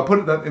Facebook. I'll put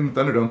it up in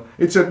the Thunderdome.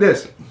 It said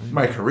this: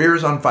 "My career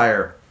is on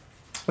fire."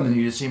 And then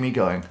you just see me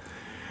going,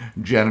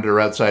 "Janitor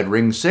outside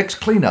ring 6,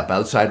 cleanup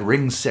outside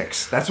ring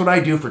 6. That's what I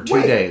do for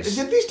 2 days.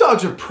 These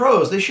dogs are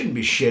pros. They shouldn't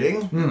be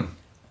shitting.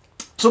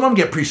 Some of them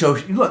get pre-show.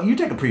 Look, you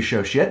take a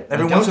pre-show shit.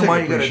 Every once in a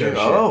while you gotta do.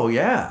 Oh,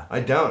 yeah.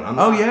 I don't.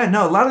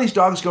 No. A lot of these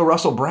dogs go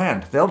Russell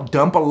Brand. They'll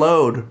dump a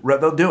load.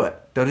 They'll do it.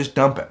 They'll just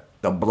dump it.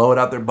 They'll blow it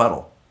out their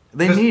buttle.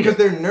 They need it. Because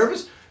they're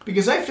nervous?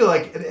 Because I feel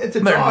like it's a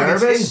dog.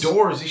 Nervous. It's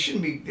indoors. They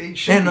shouldn't be. They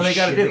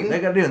gotta do. They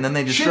gotta do. And then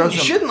they just throw some.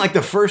 Shouldn't like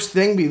the first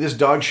thing be this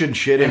dog shouldn't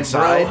shit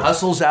inside? Bro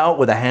hustles out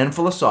with a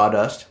handful of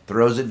sawdust,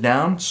 throws it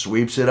down,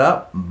 sweeps it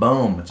up,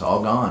 boom, it's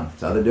all gone.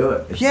 That's how they do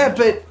it.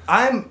 But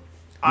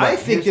I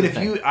think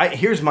that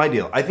here's my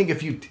deal. I think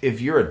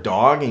if you're a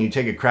dog and you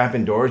take a crap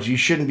indoors, you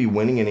shouldn't be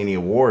winning any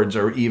awards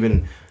or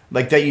even.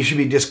 Like that, you should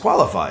be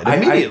disqualified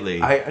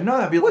immediately. I know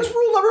that'd be. What's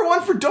rule number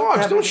 1 for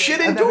dogs? Don't shit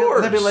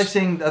indoors. That'd be like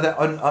saying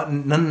that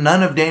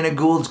none of Dana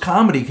Gould's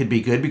comedy could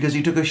be good because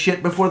he took a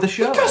shit before the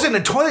show. He does it in the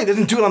toilet. He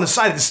doesn't do it on the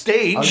side of the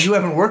stage. Oh, you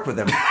haven't worked with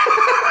him.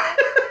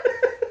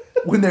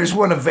 When there's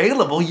one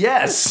available,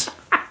 yes.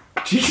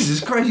 Jesus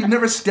Christ, you've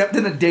never stepped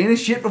in a Dana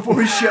shit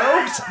before his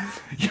shows?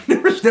 You've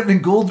never stepped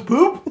in Gould's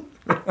poop?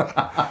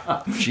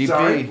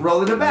 Sorry,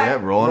 rolling it back. Yeah,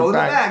 rolling it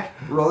back.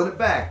 Rolling it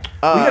back.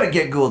 We got to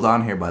get Gould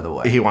on here, by the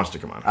way. He wants to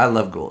come on. I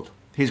love Gould.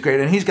 He's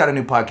great, and he's got a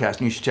new podcast,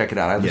 and you should check it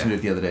out. I listened to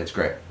it the other day. It's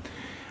great.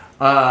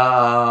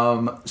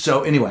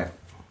 So anyway,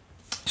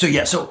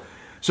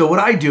 so what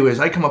I do is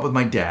I come up with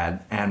my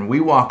dad, and we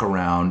walk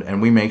around,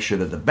 and we make sure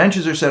that the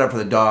benches are set up for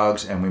the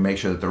dogs, and we make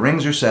sure that the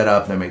rings are set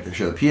up, and make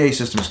sure the PA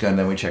system's good, and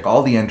then we check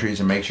all the entries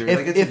and make sure.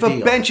 If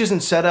a bench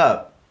isn't set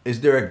up, is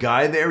there a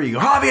guy there? You go,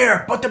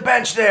 Javier, put the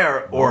bench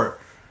there, or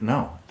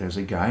no? There's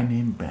a guy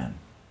named Ben.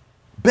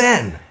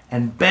 Ben.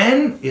 And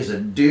Ben is a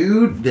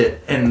dude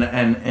that,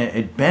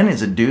 and Ben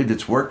is a dude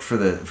that's worked for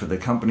the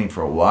company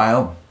for a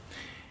while,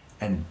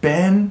 and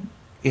Ben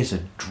is a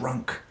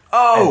drunk.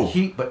 Oh,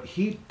 but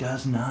he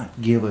does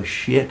not give a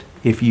shit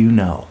if you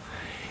know.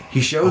 He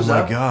shows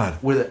up. Oh my God.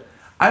 With it.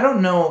 I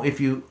don't know if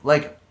you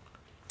like.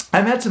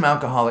 I've had some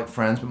alcoholic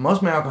friends, but most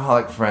of my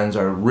alcoholic friends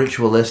are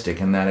ritualistic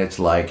in that it's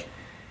like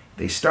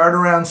they start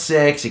around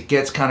 6, it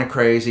gets kind of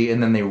crazy,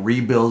 and then they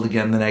rebuild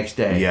again the next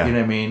day. Yeah. You know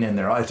what I mean? And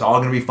it's all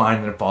going to be fine,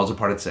 and then it falls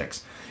apart at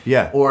 6.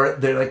 Yeah. Or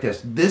they're like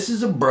this. This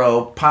is a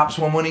bro, pops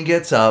one when he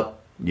gets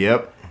up.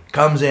 Yep.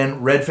 Comes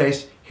in,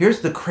 red-faced.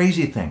 Here's the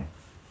crazy thing.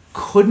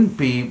 Couldn't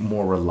be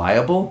more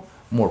reliable,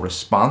 more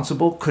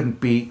responsible, couldn't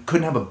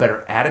have a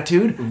better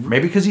attitude.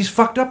 Maybe because he's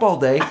fucked up all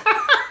day.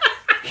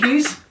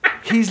 He's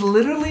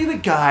literally the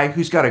guy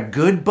who's got a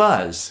good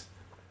buzz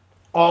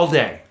all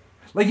day.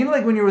 Like,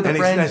 like when you're with a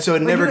friend. So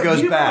it never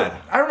goes bad.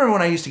 I remember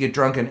when I used to get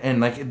drunk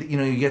and like,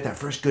 you get that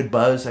first good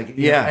buzz. Like,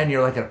 and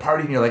you're like at a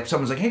party and you're like,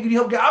 someone's like, hey, can you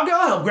help?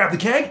 I'll help grab the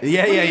keg.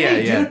 Yeah.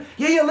 Dude.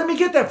 Yeah, let me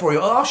get that for you.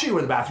 I'll show you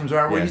where the bathrooms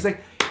are. Where he's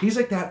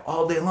like that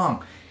all day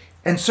long.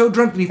 And so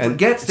drunk that he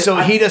forgets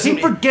that he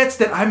forgets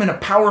that I'm in a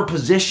power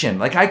position.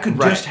 Like I could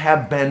just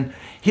have been,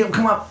 he'll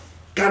come up,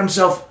 got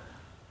himself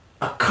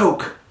a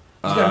Coke.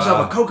 He's got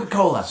himself a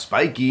Coca-Cola.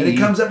 Spiky. And he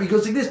comes up, he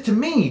goes like this, to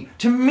me.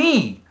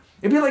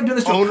 It'd be like doing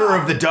this to owner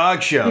of the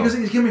dog show. He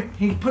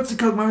puts the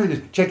Coke in my mouth and he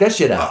goes, check that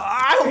shit out.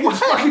 He's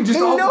fucking just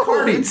all the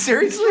party.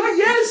 Seriously?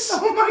 Yes.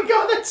 Oh my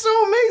God, that's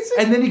so amazing.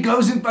 And then he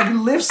goes and fucking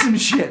lifts some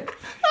shit.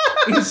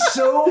 He's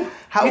so...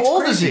 How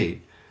old is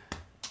he?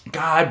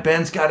 God,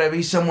 Ben's got to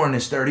be somewhere in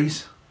his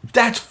 30s.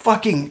 That's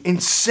fucking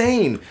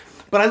insane.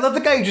 But I love the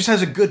guy who just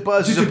has a good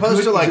buzz as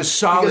opposed to like,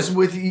 because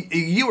with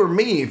you or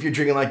me, if you're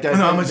drinking like that,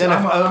 then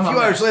a few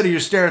hours later you're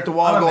staring at the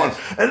wall going,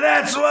 and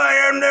that's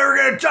why I'm never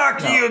going to talk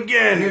to you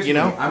again.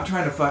 I'm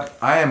trying to fuck,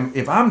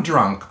 if I'm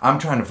drunk, I'm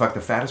trying to fuck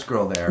the fattest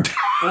girl there.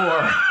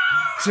 Or,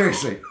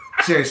 seriously.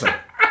 Because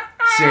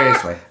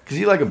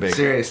you like a big.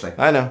 Seriously.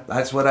 I know.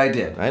 That's what I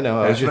did. I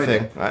know. That was your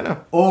thing. I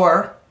know.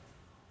 Or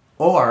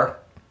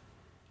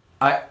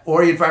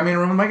you'd find me in a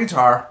room with my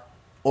guitar,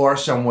 or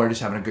somewhere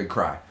just having a good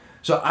cry.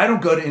 So I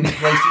don't go to any place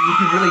that you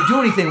can really do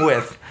anything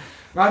with.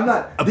 I'm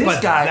not.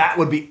 This guy. That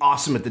would be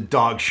awesome at the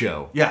dog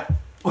show. Yeah.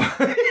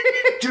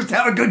 Just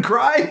have a good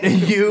cry.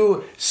 And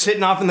you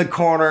sitting off in the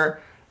corner,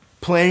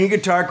 playing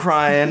guitar,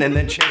 crying, and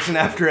then chasing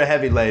after a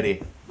heavy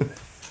lady.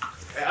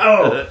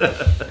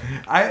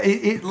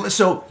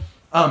 So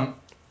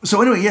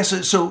anyway,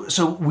 yes.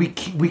 So we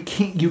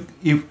can't.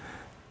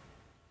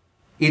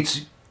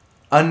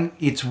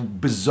 It's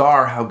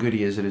bizarre how good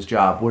he is at his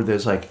job. Where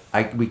there's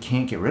we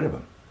can't get rid of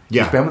him.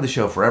 Yeah. He's been with the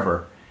show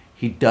forever.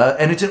 He does,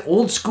 and it's an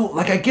old school.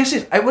 Like I guess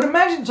I would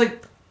imagine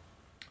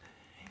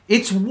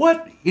it's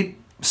what it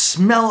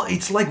smell.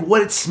 It's like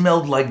what it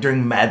smelled like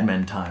during Mad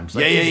Men times.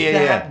 Like,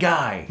 that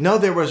guy. No,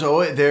 there was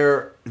always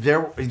there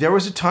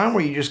was a time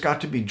where you just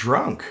got to be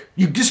drunk.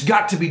 You just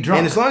got to be drunk,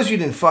 and as long as you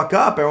didn't fuck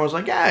up, everyone's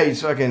like, yeah,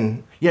 he's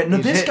fucking. Yeah, no,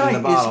 this guy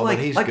is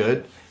he's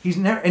good. He's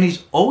never, and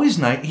he's always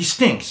nice. He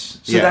stinks,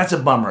 so that's a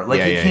bummer. Like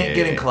you can't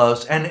get in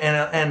close, and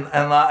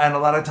a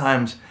lot of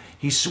times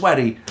he's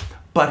sweaty.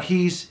 But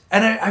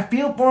I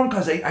feel for him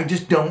because I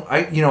just don't,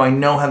 I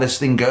know how this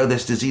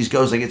disease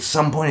goes. Like at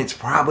some point it's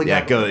probably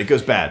it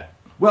goes bad.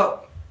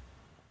 Well,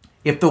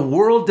 if the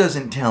world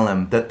doesn't tell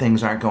him that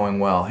things aren't going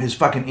well, his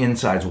fucking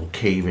insides will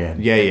cave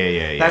in.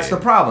 Yeah. That's the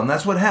problem.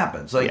 That's what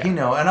happens.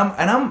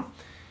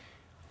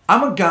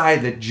 I'm a guy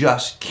that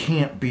just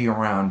can't be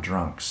around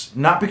drunks.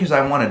 Not because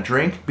I want to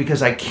drink,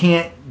 because I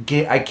can't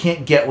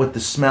get with the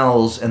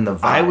smells and the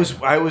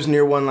vibe. I was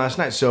near one last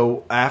night.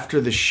 So after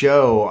the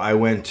show, I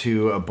went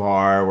to a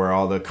bar where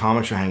all the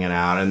comics were hanging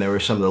out, and there were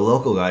some of the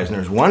local guys, and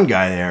there was one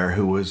guy there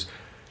who was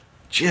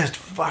just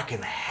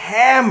fucking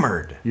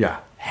hammered. Yeah.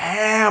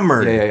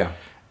 Hammered. Yeah.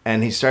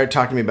 And he started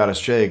talking to me about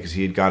Australia because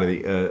he had gone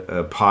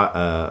to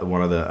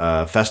one of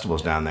the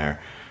festivals down there,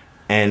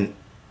 and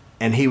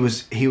he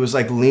was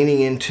like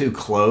leaning in too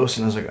close,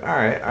 and I was like, all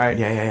right.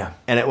 Yeah.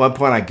 And at one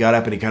point I got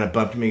up and he kind of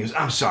bumped me. He goes,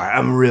 I'm sorry,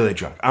 I'm really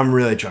drunk,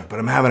 but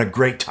I'm having a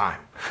great time.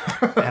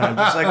 And I'm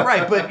just like,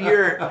 right, but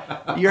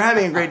you're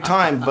having a great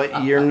time,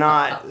 but you're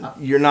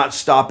not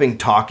stopping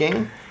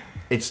talking.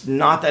 It's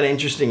not that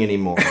interesting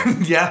anymore.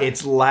 Yeah.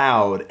 It's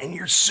loud, and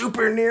you're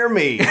super near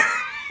me.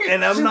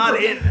 And I'm not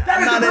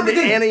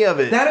into any of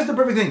it. That is the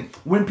perfect thing.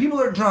 When people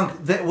are drunk,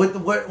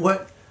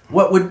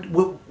 what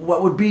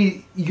would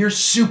be, you're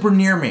super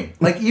near me.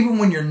 Like even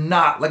when you're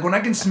not. Like when I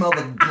can smell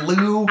the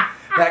glue,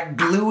 that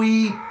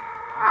gluey,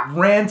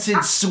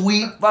 rancid,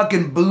 sweet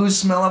fucking booze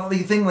smell of the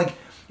thing. Like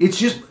it's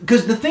just,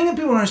 because the thing that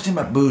people don't understand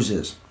about booze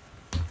is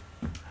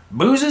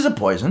a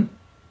poison,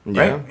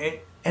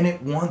 right? And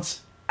it wants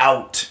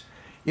out.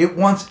 It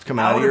wants it's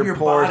coming out of your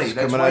pores, body. it's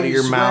coming out of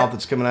your mouth,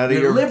 it's coming out of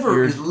your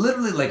liver is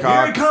literally like,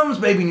 here it comes,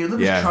 baby, and your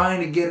liver's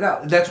trying to get it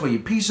out. That's why you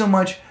pee so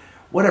much.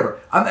 Whatever.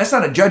 That's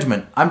not a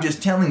judgment. I'm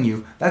just telling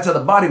you that's how the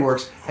body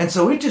works. And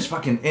so it just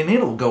fucking, and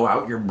it'll go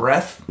out your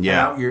breath.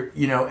 Yeah. Out your,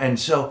 and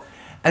so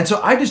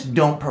I just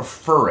don't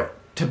prefer it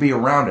to be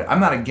around it. I'm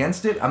not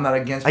against it. I'm not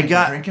against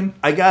people drinking.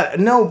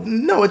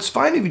 No, it's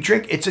fine if you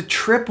drink. It's a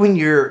trip when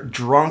you're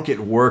drunk at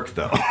work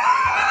though.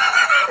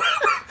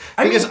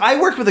 Because I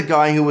worked with a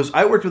guy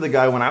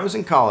when I was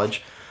in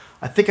college.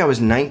 I think I was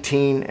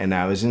 19 and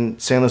I was in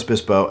San Luis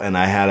Obispo, and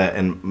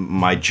and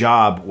my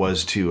job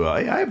was to,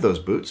 I have those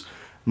boots.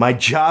 My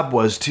job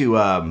was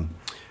to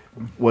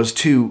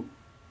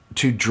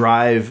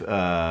drive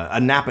a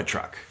Napa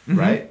truck,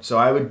 right?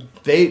 So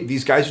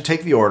these guys would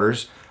take the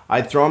orders.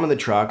 I'd throw them in the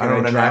truck. I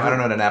don't know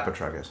what a Napa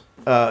truck is.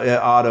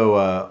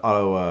 Auto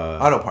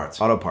parts.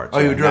 Auto parts. Oh,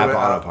 you drove Napa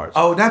Auto Parts.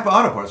 Oh, Napa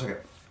Auto Parts. Okay.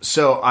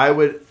 So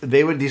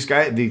they were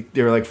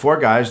like 4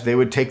 guys. They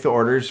would take the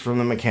orders from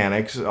the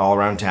mechanics all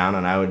around town,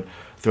 and I would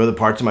throw the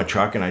parts in my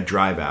truck, and I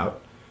drive out,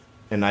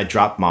 and I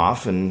drop them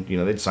off, and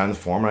they'd sign the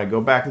form, and I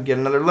go back and get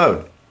another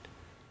load.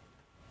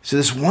 So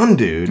this one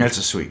dude, that's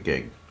a sweet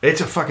gig. It's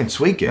a fucking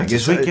sweet gig. It's a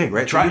sweet gig,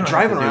 right?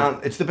 Driving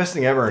around, it's the best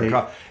thing ever. If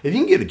you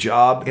can get a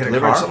job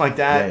delivering something like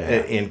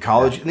that in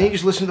college, and then you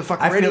just listen to the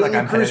fucking radio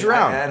and cruise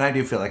around. And I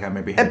do feel like I may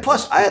be. And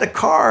plus, I had a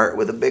car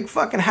with a big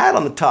fucking hat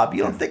on the top.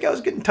 You don't think I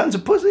was getting tons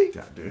of pussy?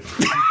 Yeah, dude.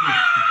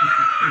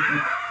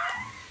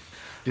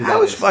 I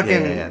was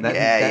fucking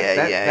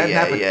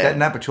That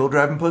Napa tool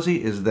driving pussy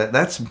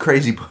that's some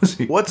crazy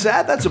pussy. What's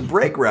that? That's a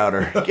brake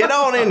router. Get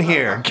on in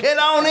here. Get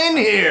on in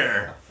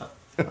here.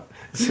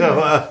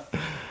 So.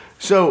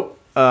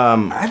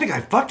 I think I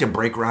fucked a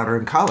brake router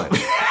in college,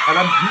 and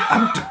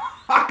I'm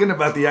talking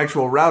about the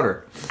actual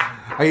router.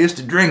 I used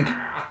to drink.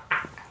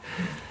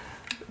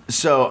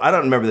 So I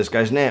don't remember this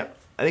guy's name.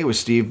 I think it was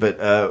Steve,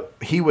 but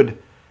he would.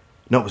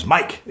 No, it was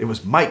Mike. It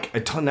was Mike.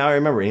 Now I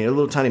remember. He had a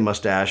little tiny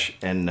mustache,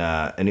 and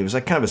he was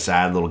like kind of a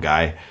sad little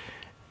guy,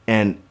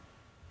 and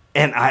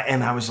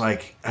I was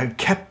like, I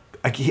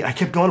kept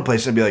going to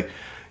places and I'd be like,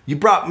 you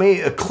brought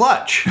me a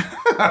clutch.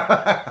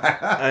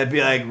 I'd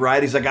be like,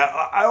 right? He's like,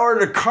 I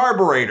ordered a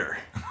carburetor.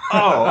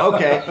 Oh,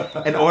 okay.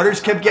 And orders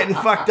kept getting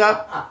fucked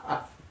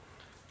up.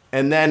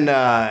 And then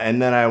the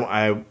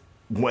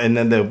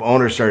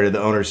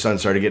owner's son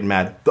started getting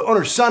mad. The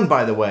owner's son,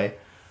 by the way,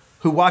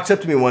 who walks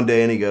up to me one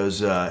day and he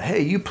goes,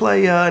 "Hey, you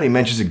play?" And he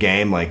mentions a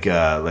game like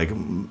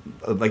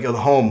the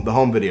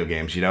home video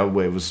games. It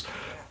was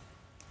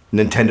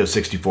Nintendo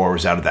 64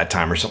 was out at that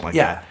time or something like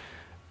that.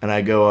 And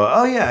I go,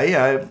 "Oh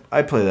yeah,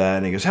 I play that."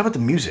 And he goes, "How about the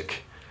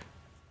music?"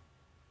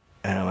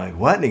 And I'm like,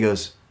 "What?" And he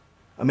goes,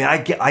 "I mean,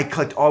 I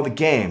collect all the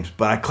games,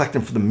 but I collect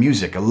them for the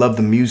music. I love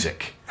the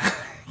music."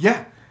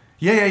 Yeah.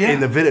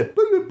 In the video.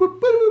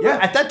 Yeah.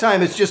 At that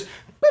time, it's just.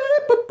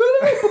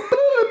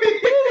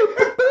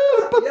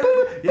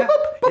 Yeah.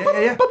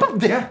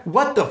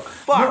 What the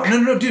fuck?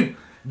 No, dude.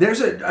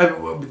 There's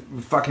a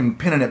fucking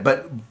pin in it,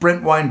 but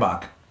Brent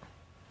Weinbach,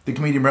 the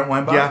comedian Brent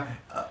Weinbach,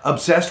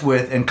 obsessed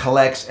with and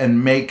collects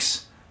and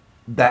makes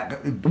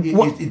that.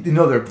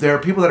 There are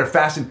people that are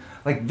fascinated.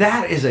 Like,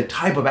 that is a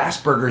type of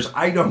Asperger's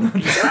I don't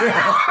understand.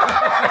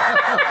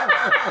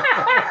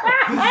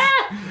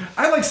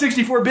 I like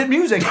 64-bit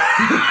music.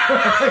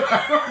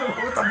 I don't know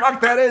what the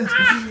fuck that is.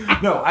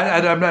 No,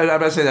 I'm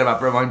not saying that about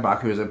Brent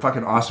Weinbach, who is a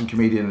fucking awesome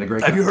comedian and a great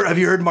guy. Have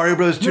you heard Mario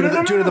Brothers Tune of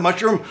the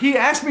Mushroom? He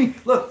asked me,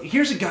 look,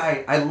 here's a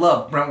guy, I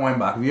love Brent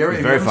Weinbach. Have you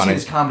ever seen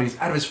his comedy? He's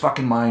out of his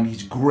fucking mind.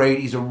 He's great.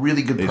 He's a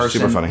really good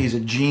person. Super funny. He's a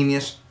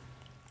genius.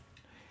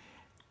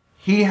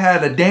 He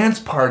had a dance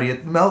party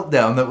at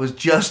Meltdown that was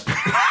just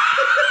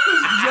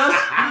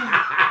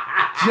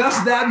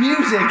that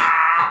music.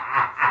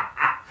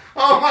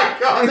 Oh my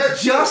god!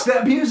 It's just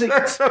that music.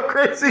 That's so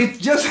crazy. It's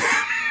just.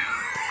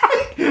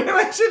 And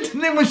I said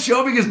to him, "Was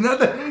show because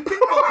nothing." I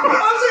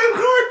was like, "Of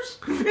course."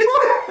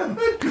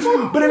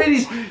 But I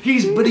mean,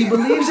 but he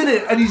believes in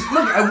it, and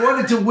I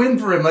wanted to win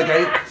for him. Like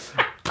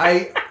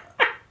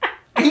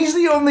he's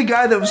the only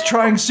guy that was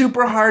trying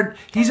super hard.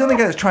 He's the only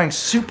guy that's trying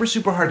super,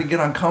 super hard to get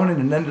on Conan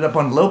and ended up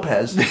on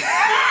Lopez.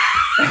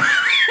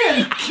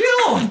 And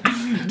killed.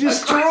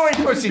 Destroyed.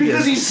 Of course he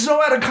because did. he's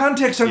so out of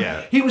context.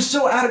 He was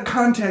so out of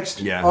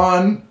context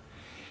on...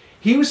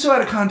 He was so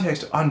out of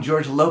context on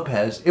George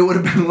Lopez, it would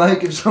have been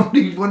like if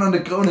somebody went on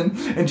to Conan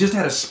and just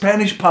had a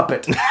Spanish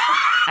puppet.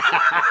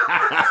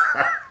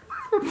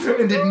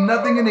 And did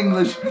nothing in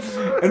English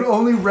and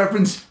only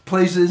referenced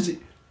places...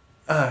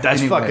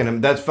 That's fucking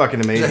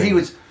amazing. So he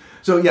was...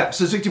 So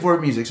 64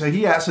 music. So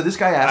this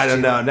guy asked I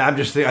don't know. Now I'm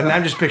just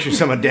picturing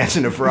someone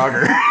dancing to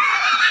Frogger.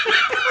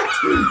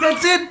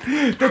 That's it.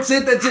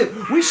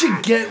 We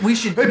should. Hey,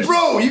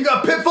 bro, you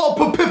got Pitfall?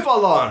 Put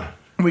Pitfall on.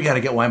 We got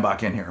to get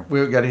Weinbach in here.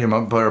 We got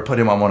to put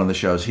him on one of the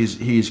shows.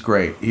 He's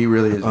great. He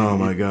really is. Oh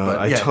my god,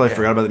 I totally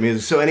forgot about the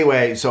music. So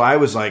anyway, I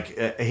was like,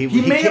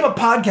 he may have a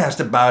podcast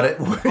about it.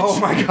 Oh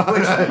my god,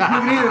 you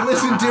can either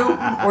listen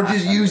to or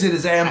just use it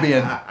as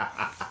Ambien.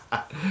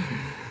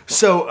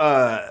 So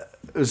at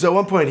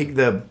one point,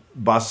 the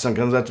boss's son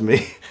comes up to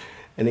me.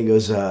 And he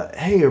goes,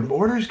 "Hey, your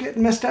order's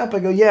getting messed up." I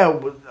go, "Yeah,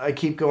 I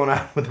keep going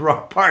out with the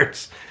wrong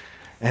parts."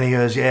 And he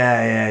goes,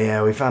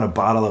 "Yeah. We found a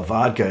bottle of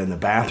vodka in the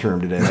bathroom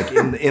today, like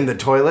in the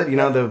toilet.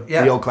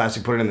 The old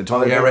classic, put it in the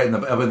toilet." Yeah, right in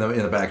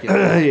the back.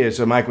 Yeah. Yeah.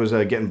 So Mike was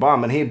getting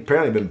bombed, and he'd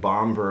apparently been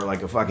bombed for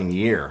like a fucking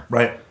year.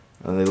 Right.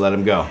 And they let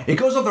him go. It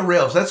goes off the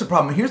rails. That's the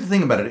problem. Here's the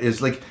thing about it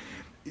is like,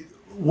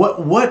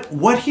 what my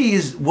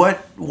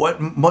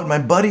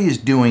buddy is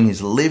doing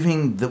is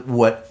living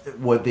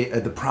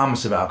the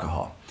promise of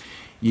alcohol.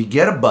 You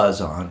get a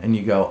buzz on and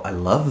you go, "I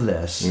love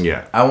this.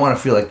 Yeah. I want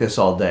to feel like this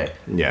all day."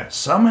 Yeah.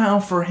 Somehow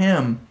for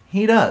him,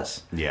 he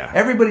does. Yeah.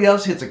 Everybody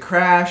else hits a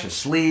crash, a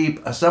sleep,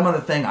 some other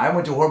thing. I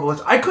went to a horrible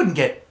place. I couldn't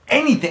get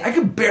anything. I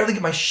could barely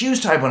get my shoes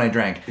tied when I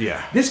drank.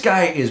 Yeah. This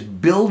guy is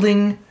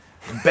building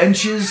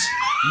benches,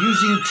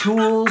 using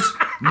tools,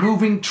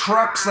 moving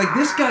trucks. Like,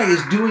 this guy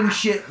is doing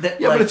shit that,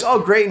 but it's all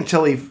great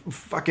until he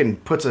fucking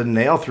puts a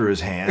nail through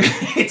his hand.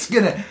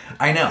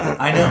 I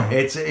know.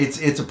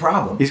 It's a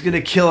problem. He's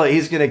gonna kill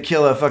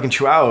a fucking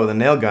chihuahua with a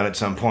nail gun at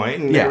some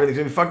point, and everything's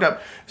gonna be fucked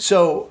up.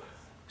 So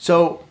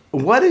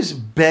what does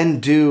Ben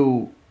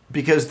do?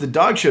 Because the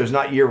dog show is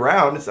not year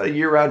round. It's not a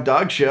year round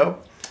dog show.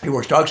 He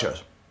works dog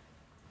shows.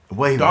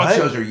 Wait, dog what?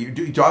 shows are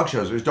dog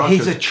shows. There's dog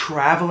He's shows. a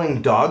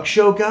traveling dog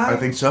show guy? I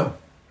think so.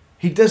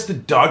 He does the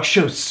dog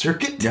show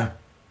circuit? Yeah.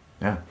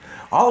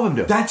 All of them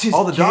do. That's his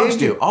All the dogs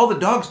gig? do. All the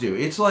dogs do.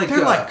 It's like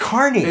They're like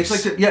carnies. It's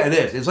like it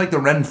is. It's like the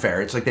Ren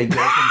Fair. It's like they go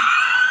from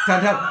town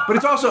to town. But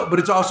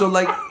it's also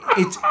like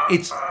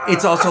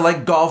it's also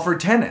like golf or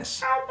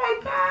tennis. Oh my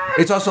god!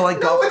 It's also like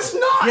golf. No, it's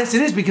not. Yes,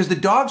 it is because the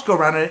dogs go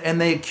around it and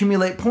they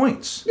accumulate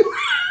points.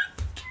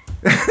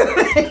 so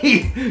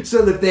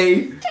that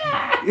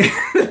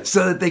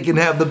they can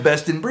have the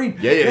best in breed.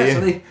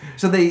 Yeah.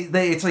 So they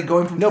it's like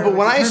going from No, but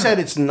when I tournament. said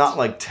it's not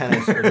like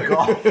tennis or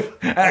golf,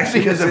 actually,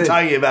 because I'm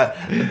talking about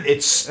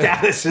its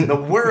status in the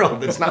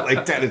world, it's not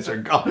like tennis or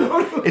golf.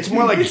 It's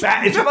more like it's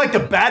more like the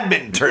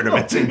badminton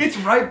tournaments It's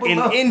right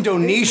below in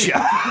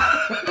Indonesia.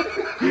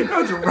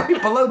 No, it's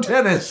right below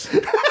tennis.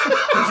 It's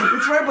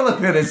right below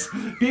tennis.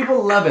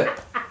 People love it.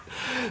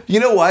 You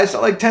know why it's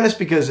not like tennis?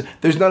 Because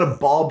there's not a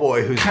ball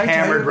boy who's Can I tell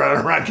hammered you-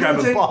 running around can I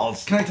grabbing tell you-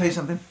 balls. Can I tell you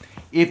something?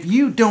 If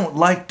you don't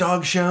like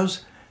dog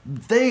shows,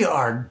 they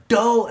are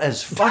dull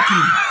as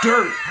fucking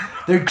dirt.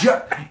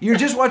 You're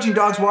just watching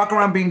dogs walk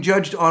around being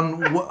judged on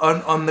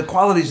the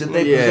qualities that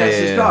they possess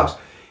as dogs.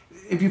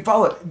 If you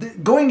follow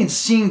it, going and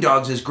seeing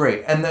dogs is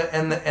great, and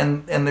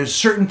there's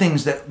certain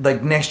things that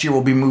like next year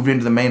will be moved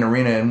into the main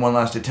arena in one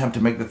last attempt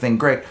to make the thing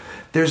great.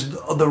 There's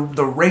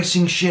the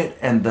racing shit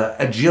and the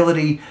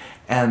agility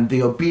and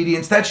the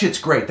obedience. That shit's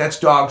great. That's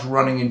dogs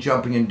running and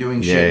jumping and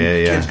doing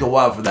shit. Yeah. Kids go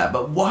wild for that.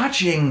 But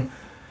watching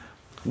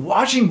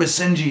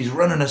Basenjis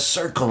run in a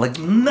circle oh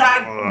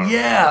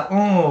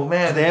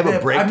man. Do they have a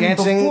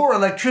breakdancing? Before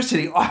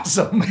electricity,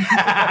 awesome. Is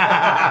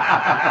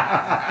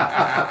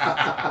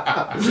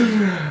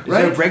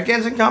there a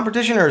breakdancing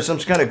competition or some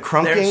kind of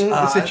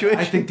crunking situation?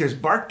 I think there's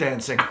bark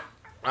dancing.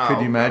 Could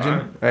you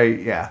imagine? Did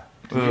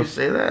you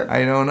say that?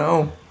 I don't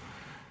know.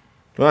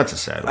 Well, that's a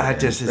sad way.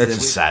 That's a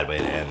sad way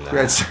to end.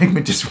 That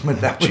segment just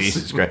went that way.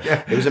 Jesus Christ!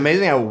 It was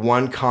amazing how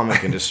one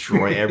comic can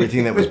destroy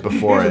everything that was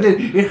before it.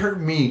 It hurt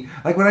me.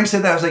 Like when I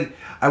said that, I was like,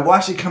 I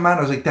watched it come out.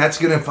 I was like, that's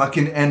gonna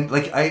fucking end.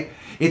 Like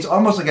it's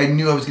almost like I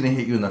knew I was gonna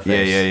hit you in the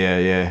face.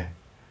 Yeah.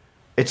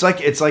 It's like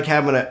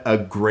having a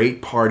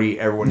great party.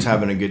 Everyone's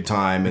having a good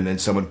time, and then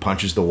someone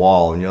punches the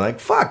wall, and you're like,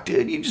 "Fuck,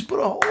 dude! You just put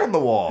a hole in the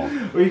wall."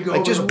 Or you go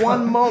like just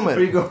one moment.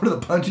 Or you go over to the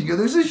punch and go,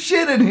 "There's a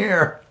shit in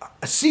here."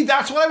 See,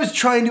 that's what I was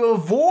trying to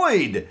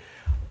avoid.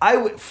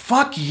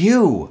 Fuck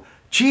you.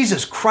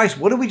 Jesus Christ,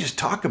 what did we just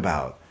talk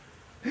about?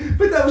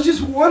 But that was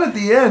just one at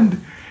the end.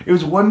 It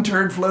was one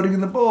turd floating in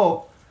the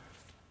bowl.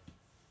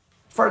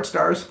 Fart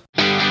stars.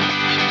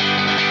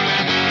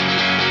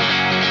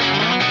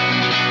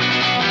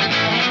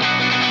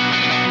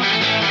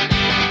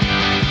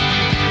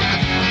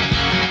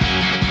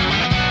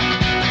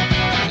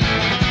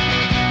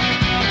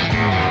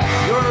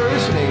 You're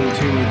listening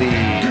to the...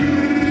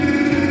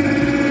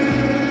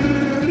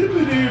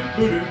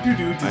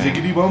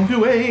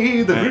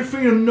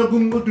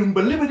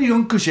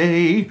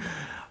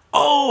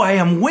 Oh, I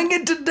am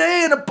winged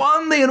today and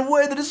upon thee in a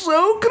way that is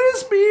so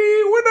crispy.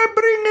 When I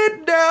bring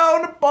it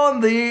down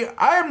upon thee,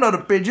 I am not a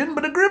pigeon,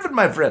 but a griffin,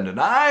 my friend, and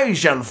I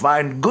shall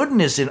find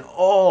goodness in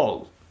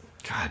all.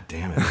 God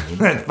damn it. Man.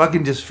 That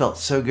fucking just felt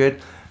so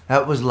good.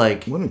 That was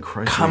like What in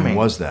Christ's coming. name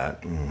was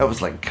that? That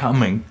was like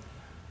coming.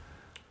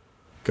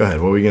 Go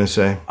ahead, what were you going to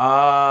say?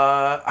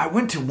 I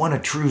went to one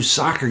of True's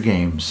soccer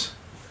games,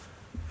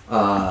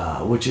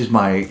 which is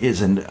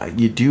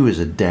you do as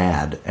a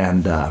dad,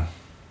 and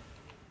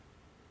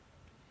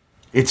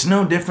it's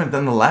no different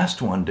than the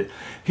last one.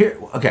 Here,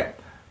 okay.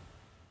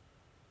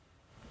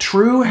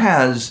 True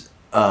has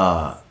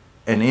an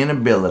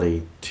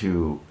inability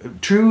to.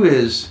 True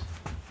is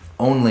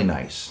only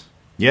nice.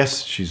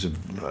 Yes, she's a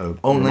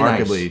Only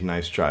remarkably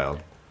nice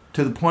child.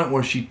 To the point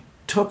where she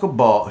took a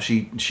ball.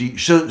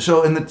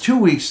 So in the 2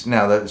 weeks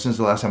now that since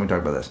the last time we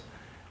talked about this,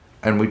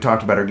 and we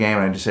talked about her game,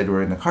 and I just said to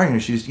her in the car, you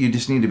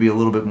just need to be a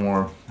little bit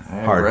more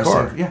aggressive.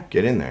 Hardcore. Yeah,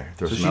 Get in there.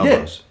 Throw So some she did.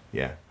 elbows.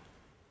 Yeah.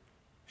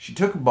 she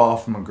took a ball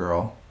from a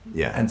girl.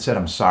 Yeah. And said,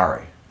 "I'm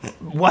sorry."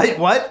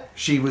 What?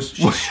 She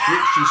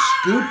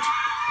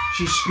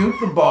scooped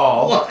the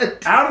ball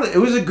out of it. It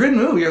was a good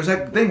move. It was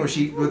that thing where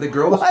the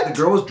girl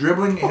was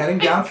dribbling, heading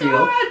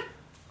downfield.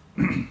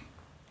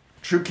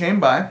 True came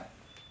by,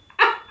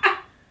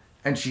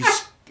 and she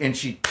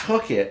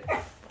took it,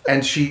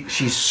 and she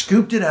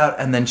scooped it out,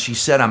 and then she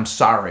said, "I'm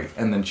sorry,"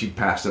 and then she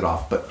passed it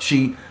off. But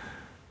she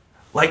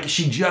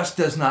just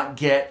does not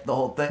get the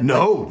whole thing.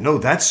 No,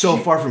 that's so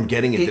far from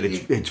getting it that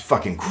it's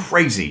fucking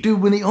crazy. Dude,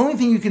 when the only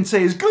thing you can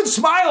say is "good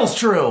smiles,"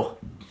 True.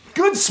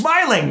 Good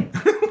smiling.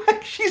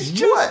 She's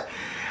just... What?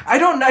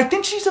 I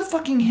think she's a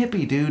fucking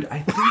hippie, dude. I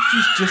think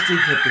she's just a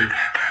hippie.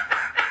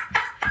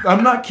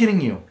 I'm not kidding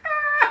you.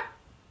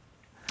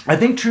 I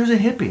think True's a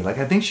hippie.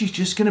 I think she's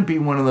just going to be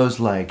one of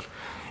those,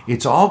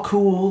 it's all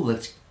cool.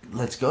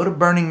 let's go to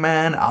Burning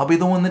Man. I'll be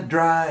the one that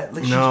drives.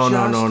 Like, No.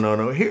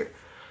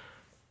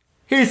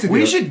 Here's the deal.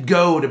 We should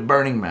go to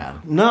Burning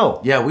Man.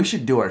 No. Yeah, we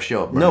should do our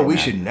show at Burning Man. No, we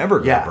should never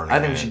go to Burning Man. I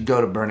think we should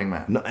go to Burning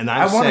Man. No, and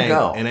I want to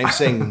go. And I'm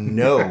saying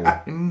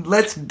no.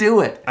 Let's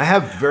do it. I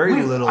have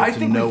very little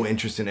to no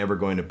interest in ever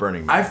going to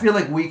Burning Man. I feel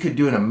like we could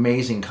do an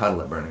amazing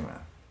cuddle at Burning Man.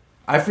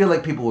 I feel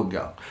like people would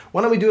go.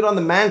 Why don't we do it on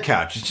the man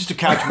couch? It's just a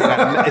couch made out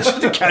of, it's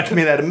just a couch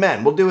made out of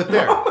men. We'll do it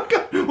there. Oh my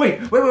God.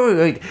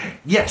 Wait.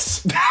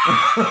 Yes.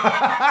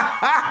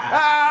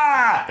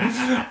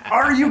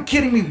 Are you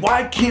kidding me?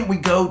 Why can't we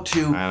go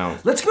to...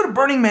 Let's go to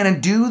Burning Man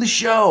and do the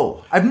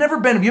show. I've never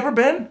been. Have you ever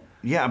been?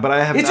 Yeah, but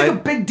I haven't... It's like a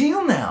big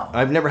deal now.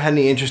 I've never had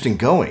any interest in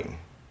going.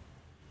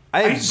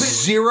 I have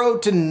 0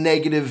 to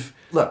negative...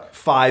 Look,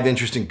 5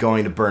 interest in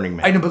going to Burning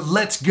Man. I know, but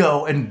let's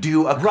go and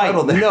do a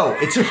cuddle there. No,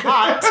 it's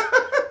hot.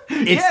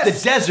 It's the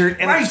desert,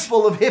 and it's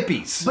full of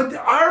hippies. But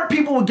our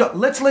people would go.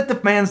 Let's let the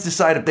fans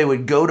decide if they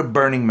would go to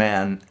Burning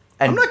Man.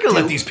 And I'm not going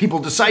to let these people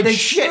decide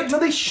shit. No,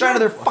 they should. Out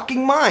of their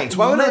fucking minds.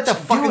 Why would I let the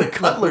fucking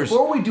cuddlers...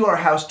 Before we do our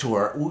house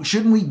tour,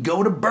 shouldn't we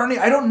go to Burning...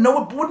 I don't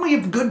know. Wouldn't we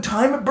have a good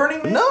time at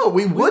Burning Man? No,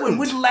 we wouldn't.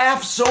 We'd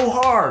laugh so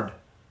hard.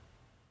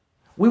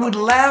 We would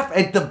laugh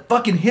at the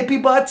fucking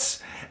hippie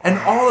butts and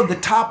all of the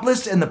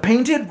topless and the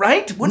painted,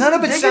 right? None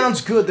of it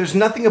sounds good. There's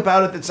nothing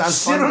about it that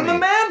sounds fun. Sit on the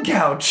man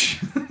couch.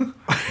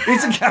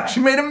 It's a couch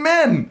made of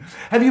men.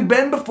 Have you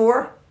been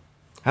before?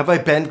 Have I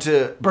been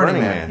to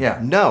Burning Man? Yeah.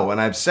 No,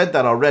 and I've said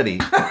that already.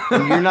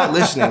 And you're not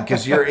listening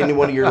because you're in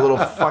one of your little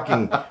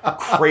fucking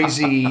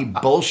crazy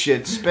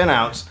bullshit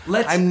spinouts.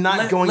 I'm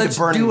not going to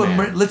Burning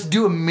Man. Let's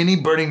do a mini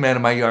Burning Man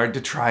in my yard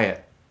to try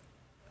it.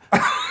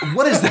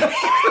 What is that?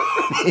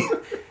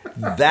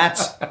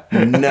 That's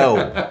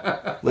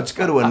no. Let's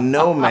go to a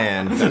no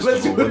man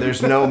festival where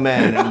there's no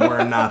men and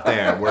we're not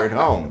there. We're at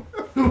home.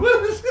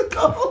 What is it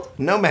called?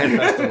 No man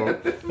festival,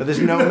 but there's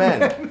no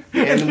men,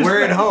 and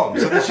we're at home.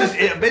 So this is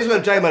basically what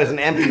I'm talking about is an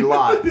empty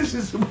lot.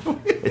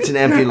 It's an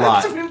empty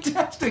lot. That's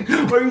fantastic.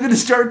 Are you going to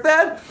start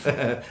that?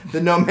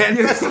 The no man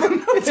festival.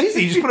 It's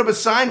easy. You just put up a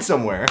sign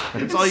somewhere.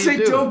 That's all you say,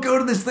 do. Don't go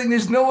to this thing.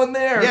 There's no one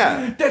there.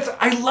 Yeah.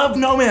 I love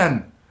No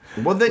Man.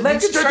 Well, then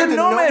let's start the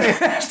No Man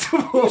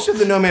Festival. You should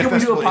the No Man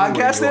Festival. Can we do a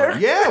podcast there?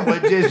 Yeah,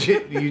 but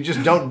you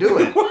just don't do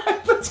it.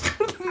 Let's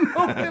go to the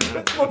No Man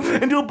Festival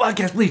and do a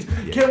podcast, please.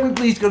 Yeah. Can we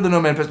please go to the No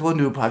Man Festival and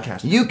do a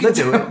podcast? You can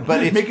do it,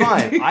 but it's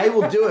fine. I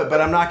will do it, but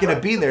I'm not going to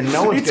be there.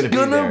 No one's going to be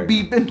there. It's going to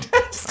be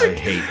fantastic. I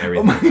hate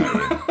everything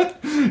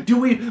about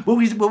you.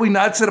 Will we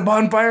not set a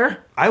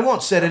bonfire? I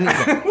won't set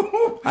anything.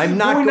 I'm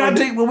not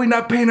Will we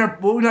not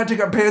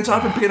take our pants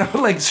off and paint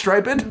our legs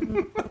striped?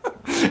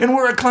 And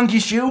wear a clunky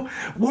shoe?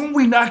 Won't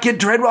we not get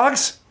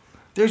dreadlocks?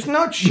 There's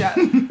no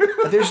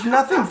there's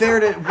nothing there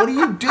to...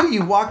 What do?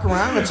 You walk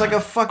around? It's like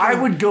a fucking... I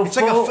would go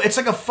it's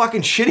like a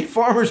fucking shitty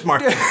farmer's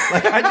market.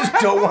 Like, I just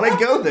don't want to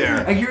go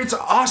there. I hear it's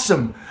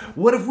awesome.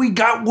 What if we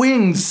got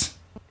wings?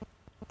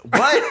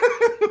 What?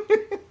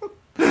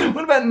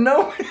 What about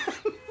No Man?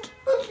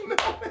 No Man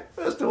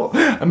Festival.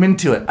 I'm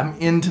into it. I'm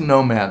into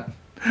No Man.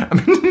 I'm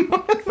into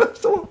No Man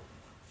Festival.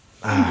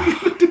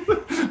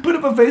 Put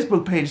up a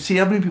Facebook page. See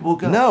how many people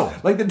go. No.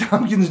 Like the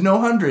Tompkins No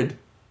 100.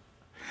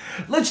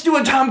 Let's do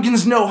a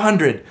Tompkins No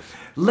 100.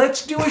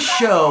 Let's do a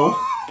show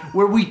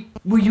where we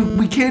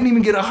can't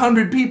even get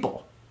 100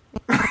 people.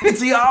 It's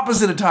the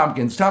opposite of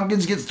Tompkins.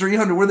 Tompkins gets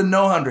 300. We're the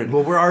No 100.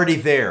 Well, we're already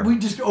there. We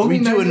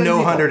do a No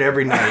 100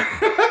 every night.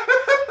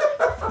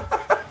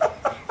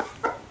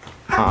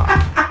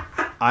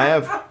 I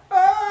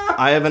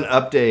have an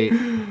update.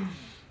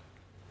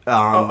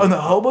 On the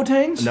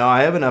Hobotangs? No,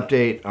 I have an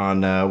update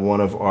on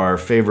one of our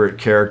favorite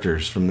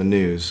characters from the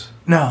news.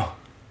 No.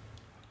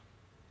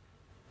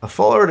 A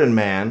Fullerton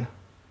man,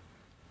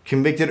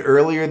 convicted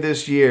earlier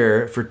this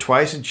year for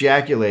twice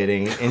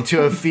ejaculating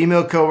into a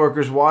female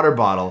coworker's water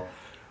bottle,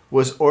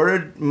 was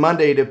ordered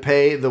Monday to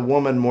pay the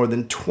woman more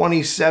than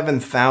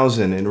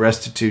 $27,000 in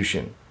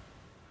restitution.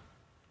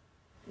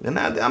 And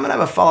I'm going to have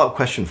a follow-up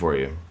question for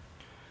you.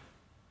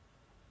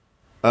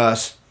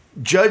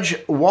 Judge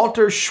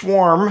Walter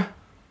Schwarm,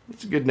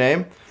 that's a good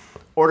name,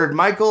 ordered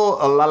Michael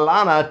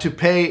Lalana to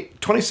pay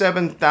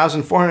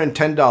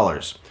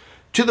 $27,410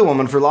 to the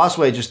woman for lost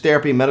wages,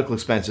 therapy, and medical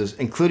expenses,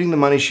 including the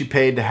money she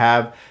paid to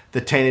have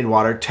the tainted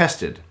water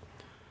tested.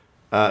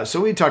 So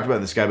we talked about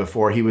this guy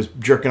before. He was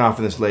jerking off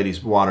in this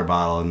lady's water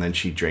bottle, and then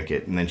she'd drink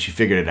it, and then she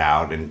figured it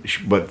out.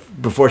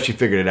 But before she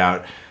figured it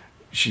out,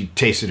 she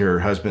tasted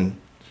her husband.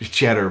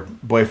 She had her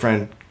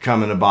boyfriend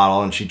come in a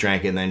bottle, and she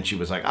drank it, and then she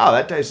was like, "Oh,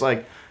 that tastes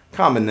like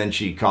cum." And then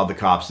she called the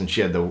cops, and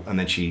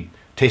then she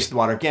tasted the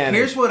water again.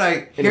 Here's what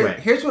I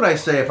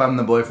say if I'm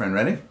the boyfriend.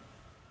 Ready?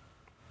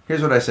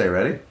 Here's what I say.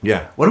 Ready?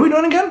 Yeah. What are we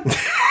doing again?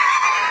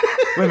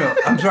 Wait a minute.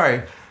 I'm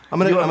sorry. I'm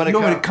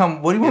gonna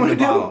come. What do you want me to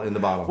do? In the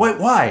bottle. Wait,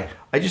 why?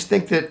 I just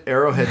think that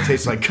Arrowhead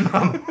tastes like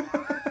cum.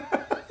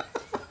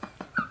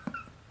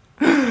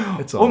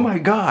 That's all. Oh my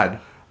God.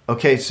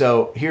 Okay,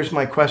 so here's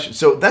my question.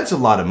 So that's a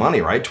lot of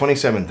money, right?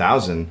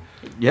 $27,000.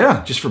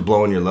 Yeah. Just for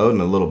blowing your load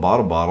in a little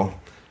bottle.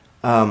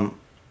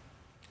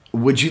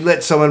 Would you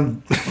let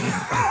someone...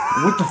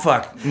 What the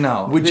fuck?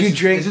 No. Would you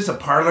drink... Is this a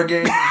parlor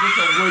game? Is this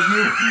a would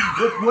you...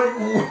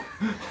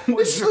 What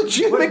this is a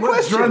legitimate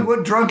question.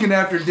 What drunken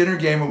after dinner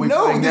game are we playing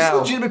now? No, this is a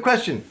legitimate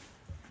question.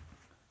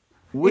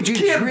 Would you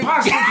can't drink...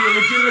 possibly be a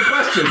legitimate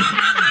question.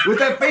 With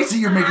that face that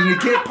you're making,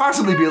 it can't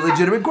possibly be a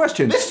legitimate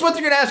question. This is what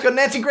they're going to ask on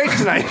Nancy Grace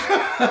tonight.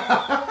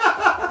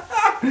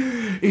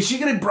 Is she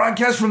going to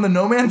broadcast from the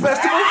No Man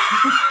Festival?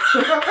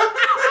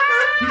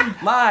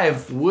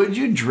 Live. Would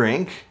you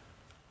drink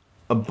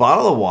a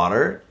bottle of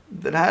water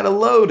that had a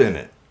load in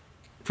it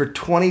for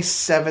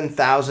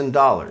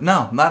 $27,000?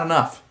 No, not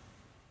enough.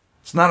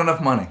 It's not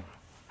enough money.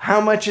 How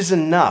much is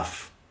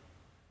enough?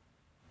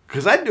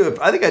 Because I'd do it.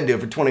 I think I'd do it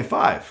for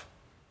 25.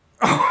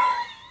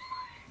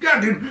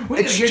 God, dude,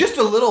 it's just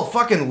a little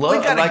fucking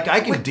load. Like I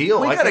can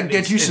deal. We gotta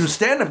get you some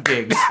stand-up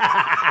gigs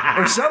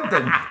or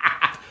something.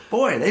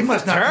 Boy, they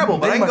must not. Terrible,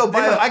 but I can go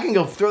buy. I can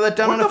go throw that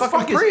down on a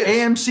fucking Prius. What the fuck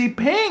is AMC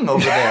paying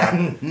over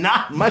there?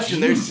 Not much.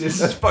 And those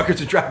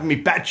fuckers are driving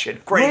me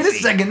batshit crazy. Wait a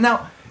second.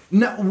 Now,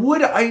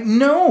 would I?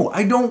 No,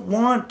 I don't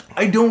want.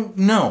 I don't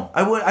know.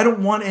 I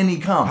don't want any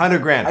cum.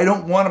 $100,000. I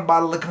don't want a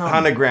bottle of cum.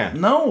 $100,000.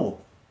 No.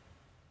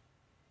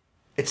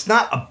 It's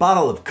not a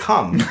bottle of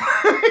cum.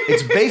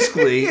 It's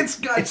basically it's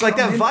like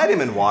that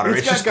vitamin water.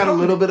 It's just got a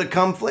little bit of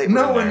cum flavor.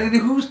 No, and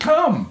who's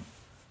cum?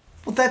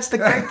 Well, that's the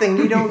great thing.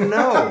 You don't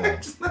know.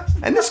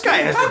 And this guy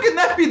has. How can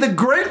that be the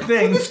great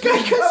thing? Well, this guy,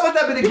 how would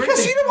that be the great because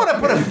thing? you don't want to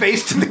put a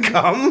face to the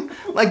cum.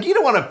 Like you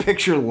don't want to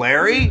picture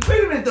Larry.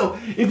 Wait a minute, though.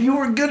 If you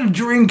were gonna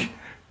drink,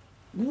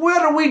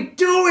 what are we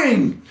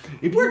doing?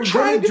 If we're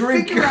trying to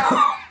drink figure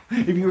out.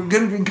 If you were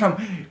gonna drink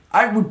cum,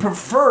 I would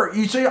prefer.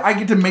 You say I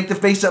get to make the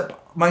face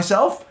up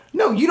myself.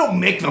 No, you don't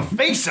make the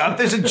face up.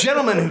 There's a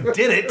gentleman who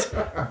did it,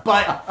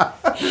 but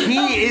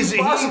he is...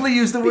 Possibly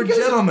use the word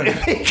gentleman.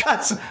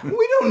 Because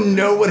we don't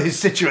know what his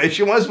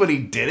situation was when he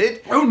did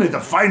it. Only the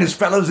finest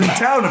fellows in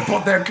town have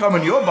put their cum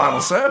in your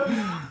bottle, sir.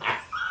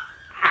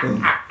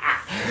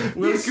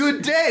 Well,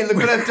 good day. Look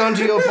what I've done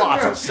to your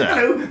bottle, sir.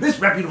 Hello, this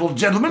reputable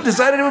gentleman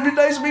decided it would be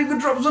nice if he could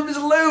drop some of his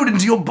load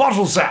into your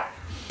bottle, sir.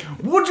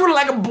 Would you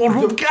like a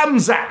bottle of cum,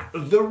 sir?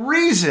 The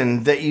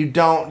reason that you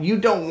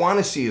don't want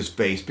to see his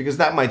face, because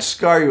that might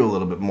scar you a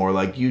little bit more.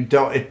 Like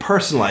it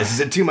personalizes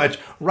it too much.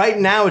 Right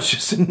now, it's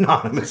just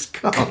anonymous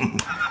cum.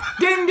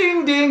 Ding,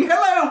 ding, ding.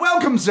 Hello,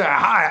 welcome, sir.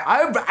 Hi,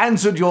 I've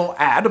answered your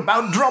ad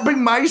about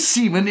dropping my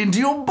semen into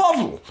your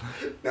bottle.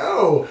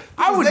 No,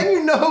 then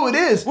you know who it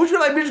is. Would you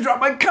like me to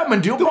drop my cum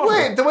into your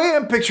bottle? The way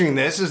I'm picturing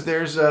this is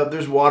there's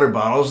water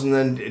bottles, and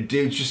then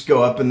dudes just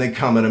go up and they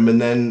cum in them,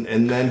 and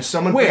then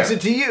someone brings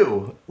it to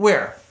you.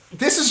 Where?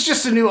 This is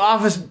just a new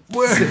office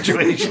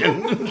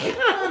situation.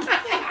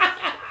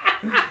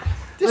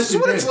 This is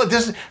what it's like.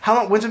 How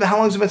long has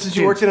it been since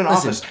you worked in an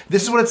office?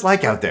 This is what it's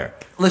like out there.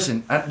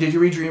 Listen, did you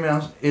read your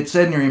emails? It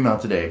said in your email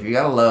today, if you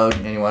got a load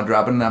and you want to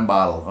drop it in that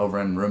bottle over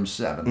in room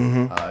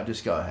 7,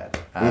 just go ahead.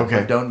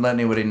 Okay. Don't let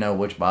anybody know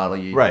which bottle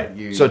you.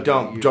 Right. So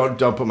don't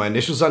put my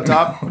initials on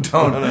top.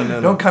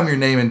 No. Don't come your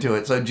name into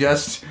it. So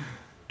just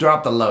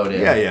drop the load in.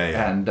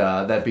 Yeah. And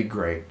that'd be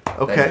great.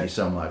 Okay. Thank you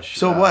so much.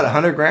 So what?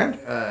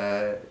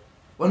 $100,000?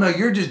 Well, no,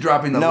 you're just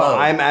dropping the load. No,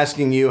 I'm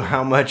asking you,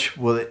 how much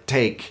will it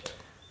take?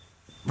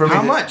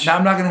 How much? No,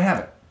 I'm not going to have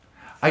it.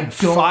 I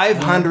don't.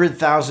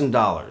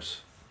 $500,000.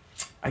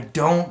 I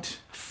don't.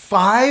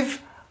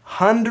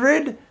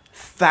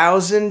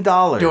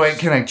 $500,000.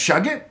 Can I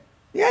chug it?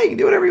 Yeah, you can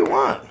do whatever you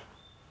want.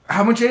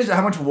 How much is it?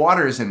 How much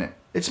water is in it?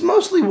 It's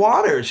mostly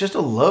water. It's just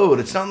a load.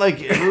 It's not like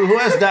who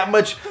has that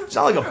much. It's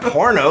not like a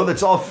porno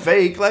that's all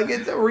fake. Like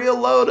it's a real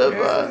load of.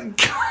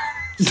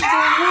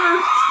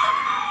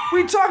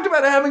 We talked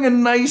about having a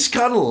nice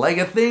cuddle, like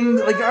a thing,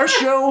 like our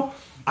show.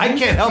 I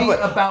can't help it.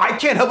 I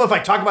can't help if I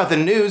talk about the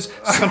news.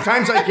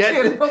 Sometimes I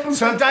deal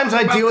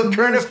with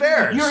current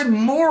affairs. You're a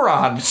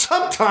moron.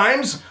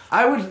 Sometimes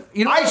I would.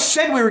 I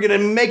said we were going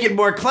to make it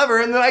more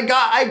clever, and then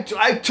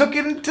I took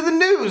it into the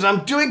news.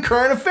 I'm doing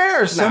current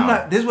affairs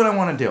now. This is what I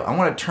want to do. I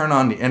want to turn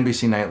on the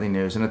NBC Nightly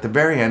News, and at the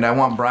very end, I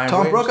want Brian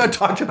Williams.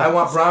 I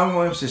want Brian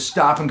Williams to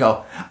stop and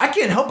go. I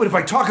can't help it if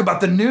I talk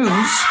about the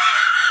news.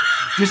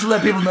 Just to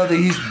let people know that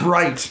he's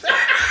bright.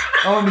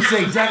 I want him to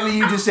say exactly what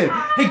you just said.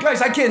 Hey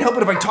guys, I can't help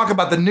it if I talk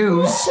about the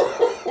news.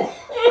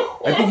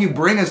 I think you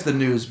bring us the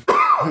news.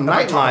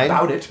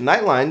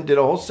 Nightline did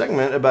a whole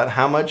segment about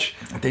how much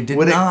it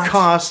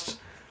cost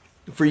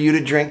for you to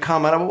drink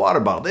cum out of a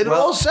water bottle. They did a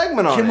whole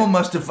segment on Kimmel it.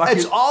 Must have fucking.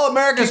 It's all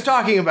America's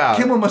talking about.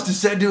 Kimmel must have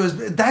said to us,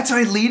 "That's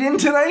our lead-in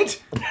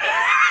tonight."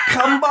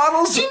 Cum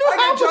bottles. Do you know I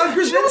got John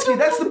Krasinski.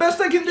 That's the best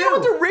I can do. You know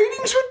what the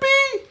ratings would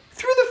be?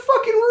 Through the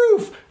fucking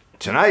roof.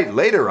 Tonight,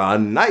 later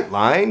on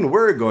Nightline,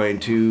 we're going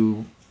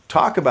to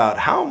talk about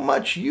how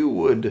much you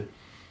would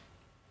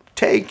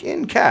take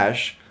in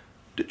cash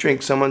to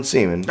drink someone's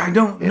semen. I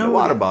don't know. In a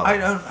water bottle.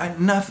 I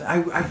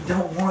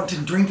don't want to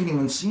drink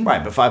anyone's semen.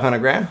 Right, but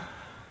 $500,000?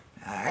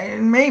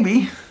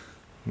 Maybe.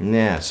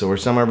 Yeah, so we're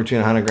somewhere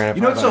between $100,000 and $500,000.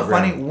 You know what's so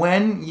funny?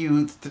 When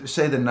you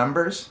say the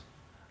numbers,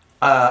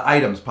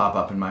 items pop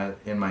up in my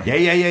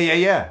head.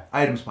 Yeah.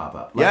 Items pop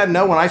up. When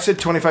I said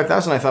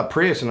 $25,000, I thought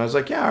Prius, and I was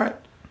like, yeah, all right.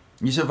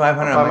 You said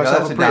 500. I'll buy I'm like, oh, myself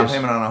that's a a down Prius.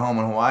 payment on a home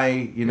in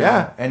Hawaii. You know?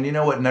 Yeah. And you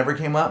know what never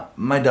came up?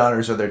 My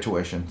daughters or their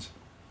tuitions.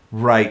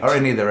 Right. Or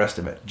any of the rest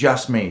of it.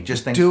 Just me.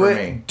 Just things Do for it.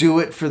 me. Do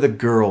it for the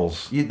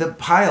girls. The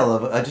pile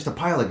of just a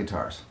pile of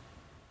guitars.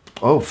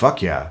 Oh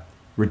fuck yeah!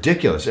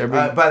 Ridiculous.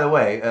 By the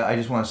way, I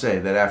just want to say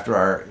that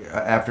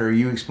after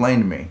you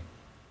explained to me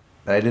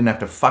that I didn't have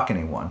to fuck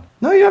anyone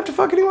No, you don't have to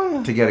fuck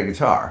anyone. to get a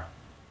guitar.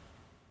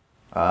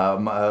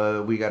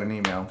 We got an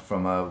email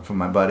from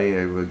my buddy,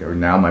 or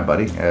now my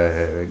buddy,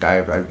 a guy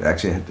I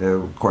actually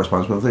had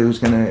correspondence with, who's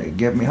going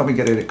to help me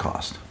get it at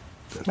cost.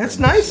 That's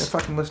nice. The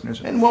fucking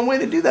listeners. And one way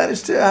to do that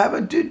is to have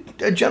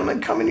a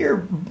gentleman come in your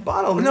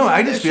bottle. No,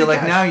 I just feel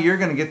like now you're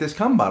going to get this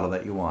cum bottle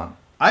that you want.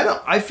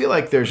 I feel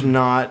like there's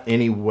not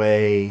any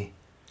way.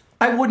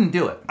 I wouldn't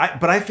do it.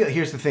 But I feel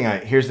here's the thing.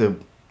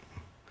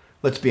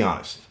 Let's be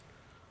honest.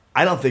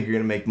 I don't think you're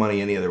going to make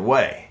money any other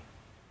way.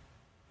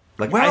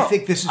 Like I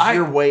think this is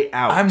your way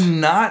out. I'm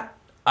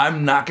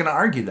not going to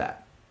argue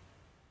that.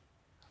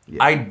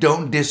 Yeah. I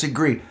don't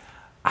disagree.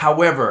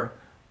 However,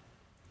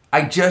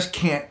 I just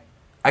can't.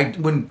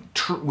 When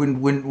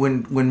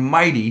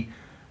Mighty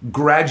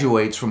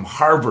graduates from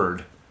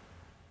Harvard,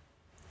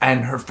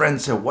 and her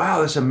friends said,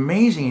 "Wow, that's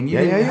amazing!"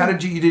 And how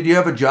did you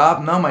have a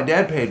job? No, my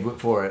dad paid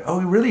for it.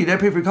 Oh, really? Your dad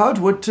paid for college?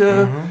 What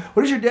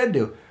does your dad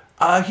do?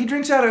 He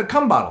drinks out of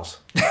cum bottles.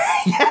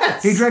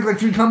 Yes, he drank like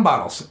 3 cum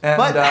bottles. And,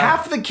 but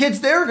half the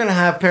kids there are going to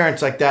have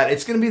parents like that.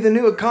 It's going to be the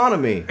new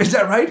economy. Is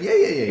that right? Yeah.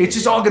 It's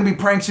just all going to be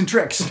pranks and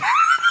tricks.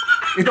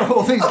 The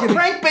whole thing's a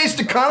prank-based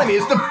economy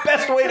is the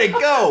best way to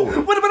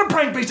go. What about a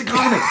prank-based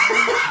economy?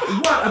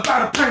 What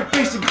about a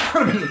prank-based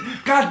economy?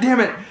 God damn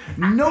it.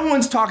 No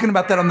one's talking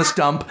about that on the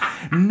stump.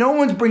 No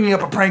one's bringing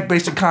up a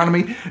prank-based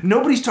economy.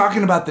 Nobody's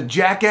talking about the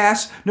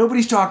Jackass.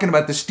 Nobody's talking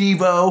about the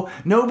Steve-O.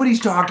 Nobody's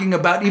talking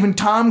about even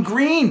Tom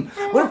Green.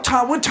 What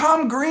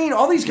Tom Green?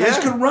 All these guys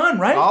could run,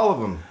 right? All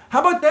of them. How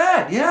about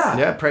that? Yeah.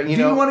 Yeah. Do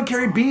you want to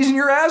carry bees in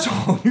your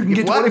asshole? You can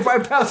get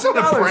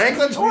 $25,000. Prank?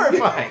 That's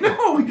horrifying.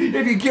 No,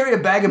 if you carry a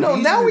bag of bees in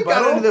your now we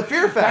bottle, got into the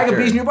fear factor. Bag of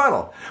bees in your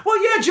bottle.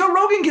 Well, yeah, Joe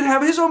Rogan can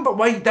have his own,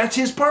 but that's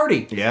his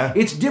party. Yeah.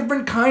 It's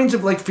different kinds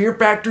of like fear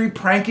factory,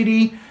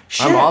 prankety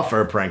shit. I'm all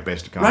for a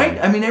prank-based economy.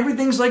 Right? I mean,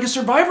 everything's like a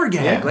Survivor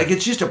gag. Yeah. Like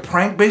it's just a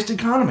prank-based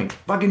economy.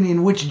 Fucking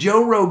in which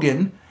Joe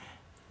Rogan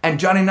and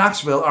Johnny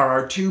Knoxville are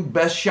our 2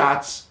 best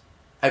shots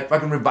at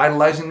fucking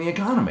revitalizing the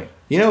economy.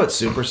 You know what's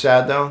super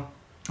sad though?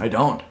 I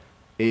don't.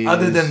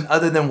 Other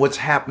than what's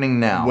happening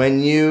now, when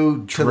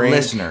you to drink the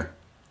listener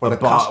or the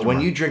customer, when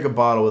you drink a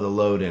bottle with a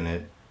load in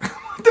it,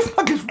 what the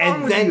fuck is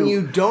wrong with then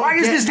you don't. Why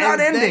is this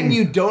not ending? Then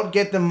you don't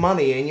get the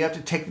money, and you have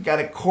to take the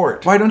guy to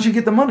court. Why don't you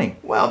get the money?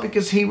 Well,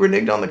 because he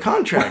reneged on the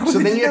contract. So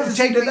then you have to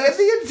take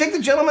the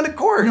gentleman to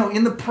court. No,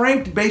 in the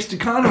prank-based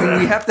economy,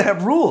 we have to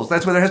have rules.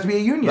 That's why there has to be a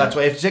union. That's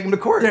why you have to take him to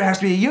court. There has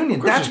to be a union.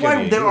 That's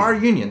why there are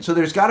unions. So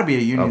there's got to be a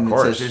union that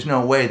says there's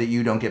no way that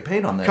you don't get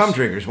paid on this. Cum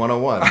Drinkers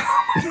 101.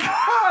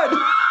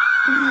 God.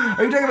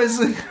 Are you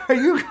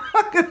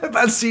talking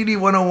about CD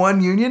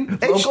 101 union?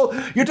 Local?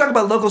 You're talking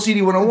about local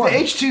CD 101. The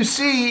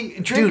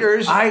H2C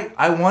drinkers. Dude,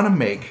 I want to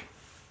make.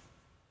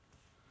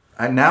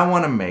 I now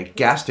want to make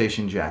gas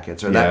station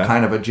jackets or that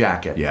kind of a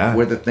jacket. Yeah.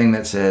 With a thing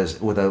that says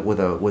with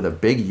a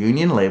big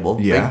union label,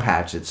 big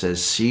patch that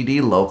says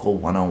CD Local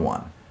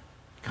 101.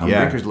 Cum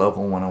Drinkers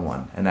Local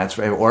 101, and that's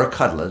or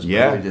Cuddlers.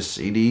 Just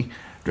CD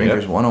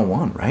Drinkers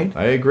 101, right?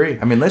 I agree.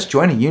 I mean, let's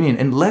join a union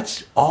and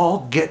let's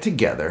all get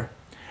together.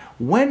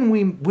 When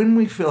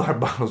we fill our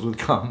bottles with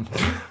cum,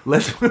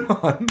 let's put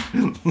on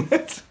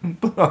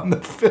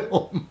the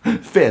film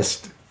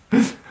Fist.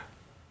 You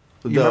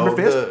remember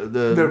Fist?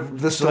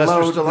 The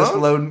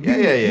Stallone.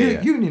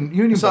 Yeah.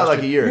 Union saw it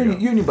like a year ago.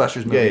 Union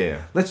Busters movie.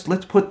 Yeah.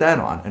 Let's put that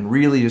on and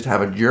really just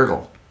have a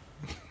jurgle.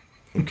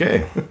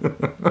 Okay.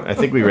 I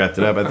think we wrapped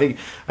it up.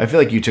 I feel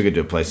like you took it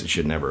to a place it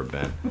should never have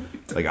been.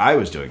 Like I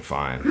was doing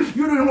fine.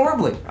 You were doing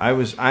horribly.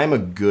 I'm a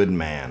good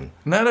man.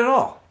 Not at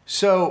all.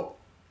 So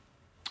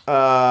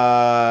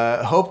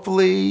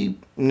hopefully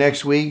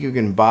next week you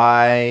can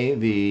buy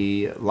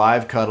the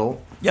live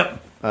cuddle. Yep.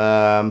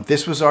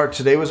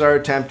 Today was our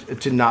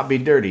attempt to not be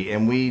dirty,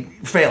 and we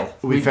failed.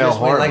 We failed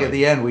horribly. Like at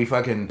the end, we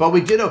fucking. But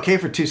we did okay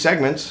for 2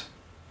 segments.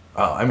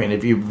 Oh, I mean,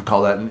 if you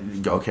call that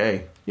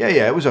okay. Yeah,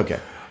 it was okay.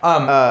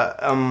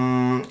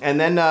 And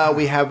then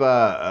we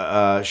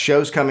have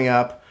shows coming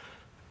up.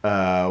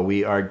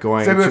 We are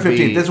going February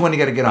 15th. This is when you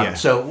got to get on. Yeah.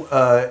 So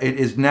it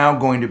is now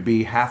going to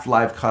be half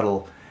live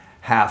cuddle,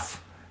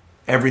 half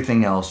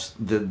everything else.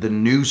 The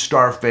new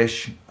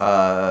Starfish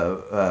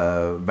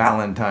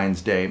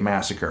Valentine's Day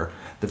Massacre,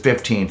 the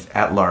 15th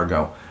at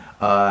Largo.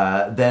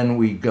 Then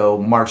we go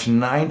March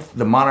 9th.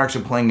 The Monarchs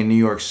are playing in New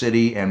York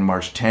City, and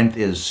March 10th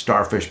is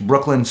Starfish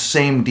Brooklyn.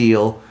 Same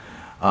deal.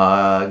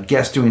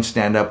 Guests doing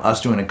stand-up, us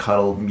doing a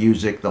cuddle,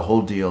 music, the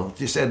whole deal.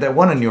 Just said that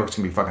one in New York's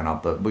going to be fucking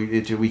up.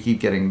 We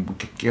keep getting...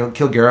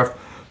 Kilgariff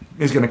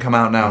is going to come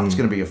out now. It's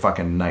going to be a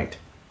fucking night.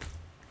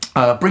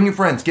 Bring your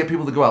friends. Get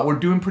people to go out. We're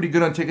doing pretty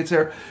good on tickets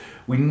there.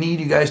 We need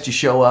you guys to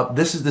show up.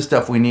 This is the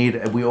stuff we need.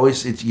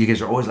 You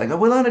guys are always like, oh,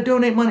 we want to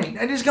donate money.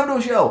 And just come to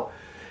a show.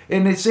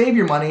 and they save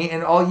your money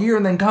and all year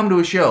and then come to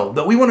a show.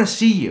 But we want to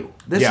see you.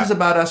 This is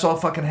about us all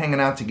fucking hanging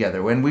out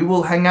together, and we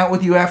will hang out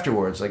with you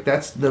afterwards. Like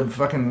that's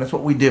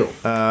what we do.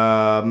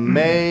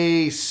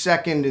 May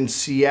 2nd in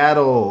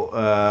Seattle,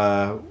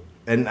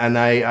 and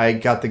I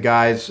got the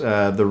guys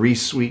the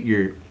retweet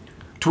your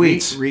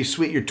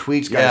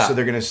tweets guys, Yeah. so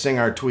they're gonna sing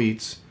our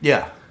tweets.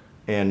 Yeah.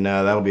 And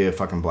that'll be a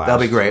fucking blast.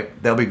 That'll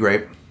be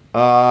great.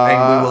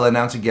 And we will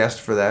announce a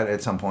guest for that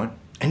at some point.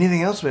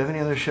 Anything else? Do we have any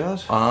other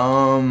shows?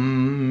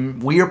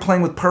 We are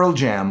playing with Pearl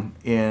Jam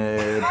in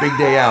a big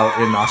day out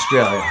in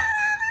Australia.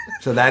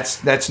 So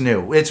that's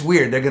new. It's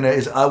weird. We're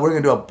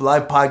gonna do a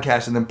live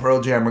podcast, and then Pearl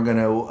Jam are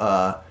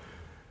gonna.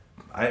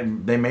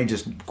 They may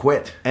just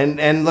quit.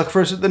 And look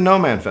for us at the No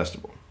Man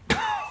Festival.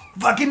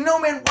 Fucking no,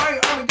 man. Why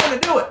are we gonna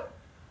do it?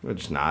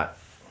 It's not.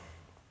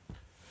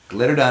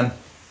 Glitter done.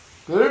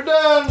 Glitter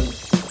done.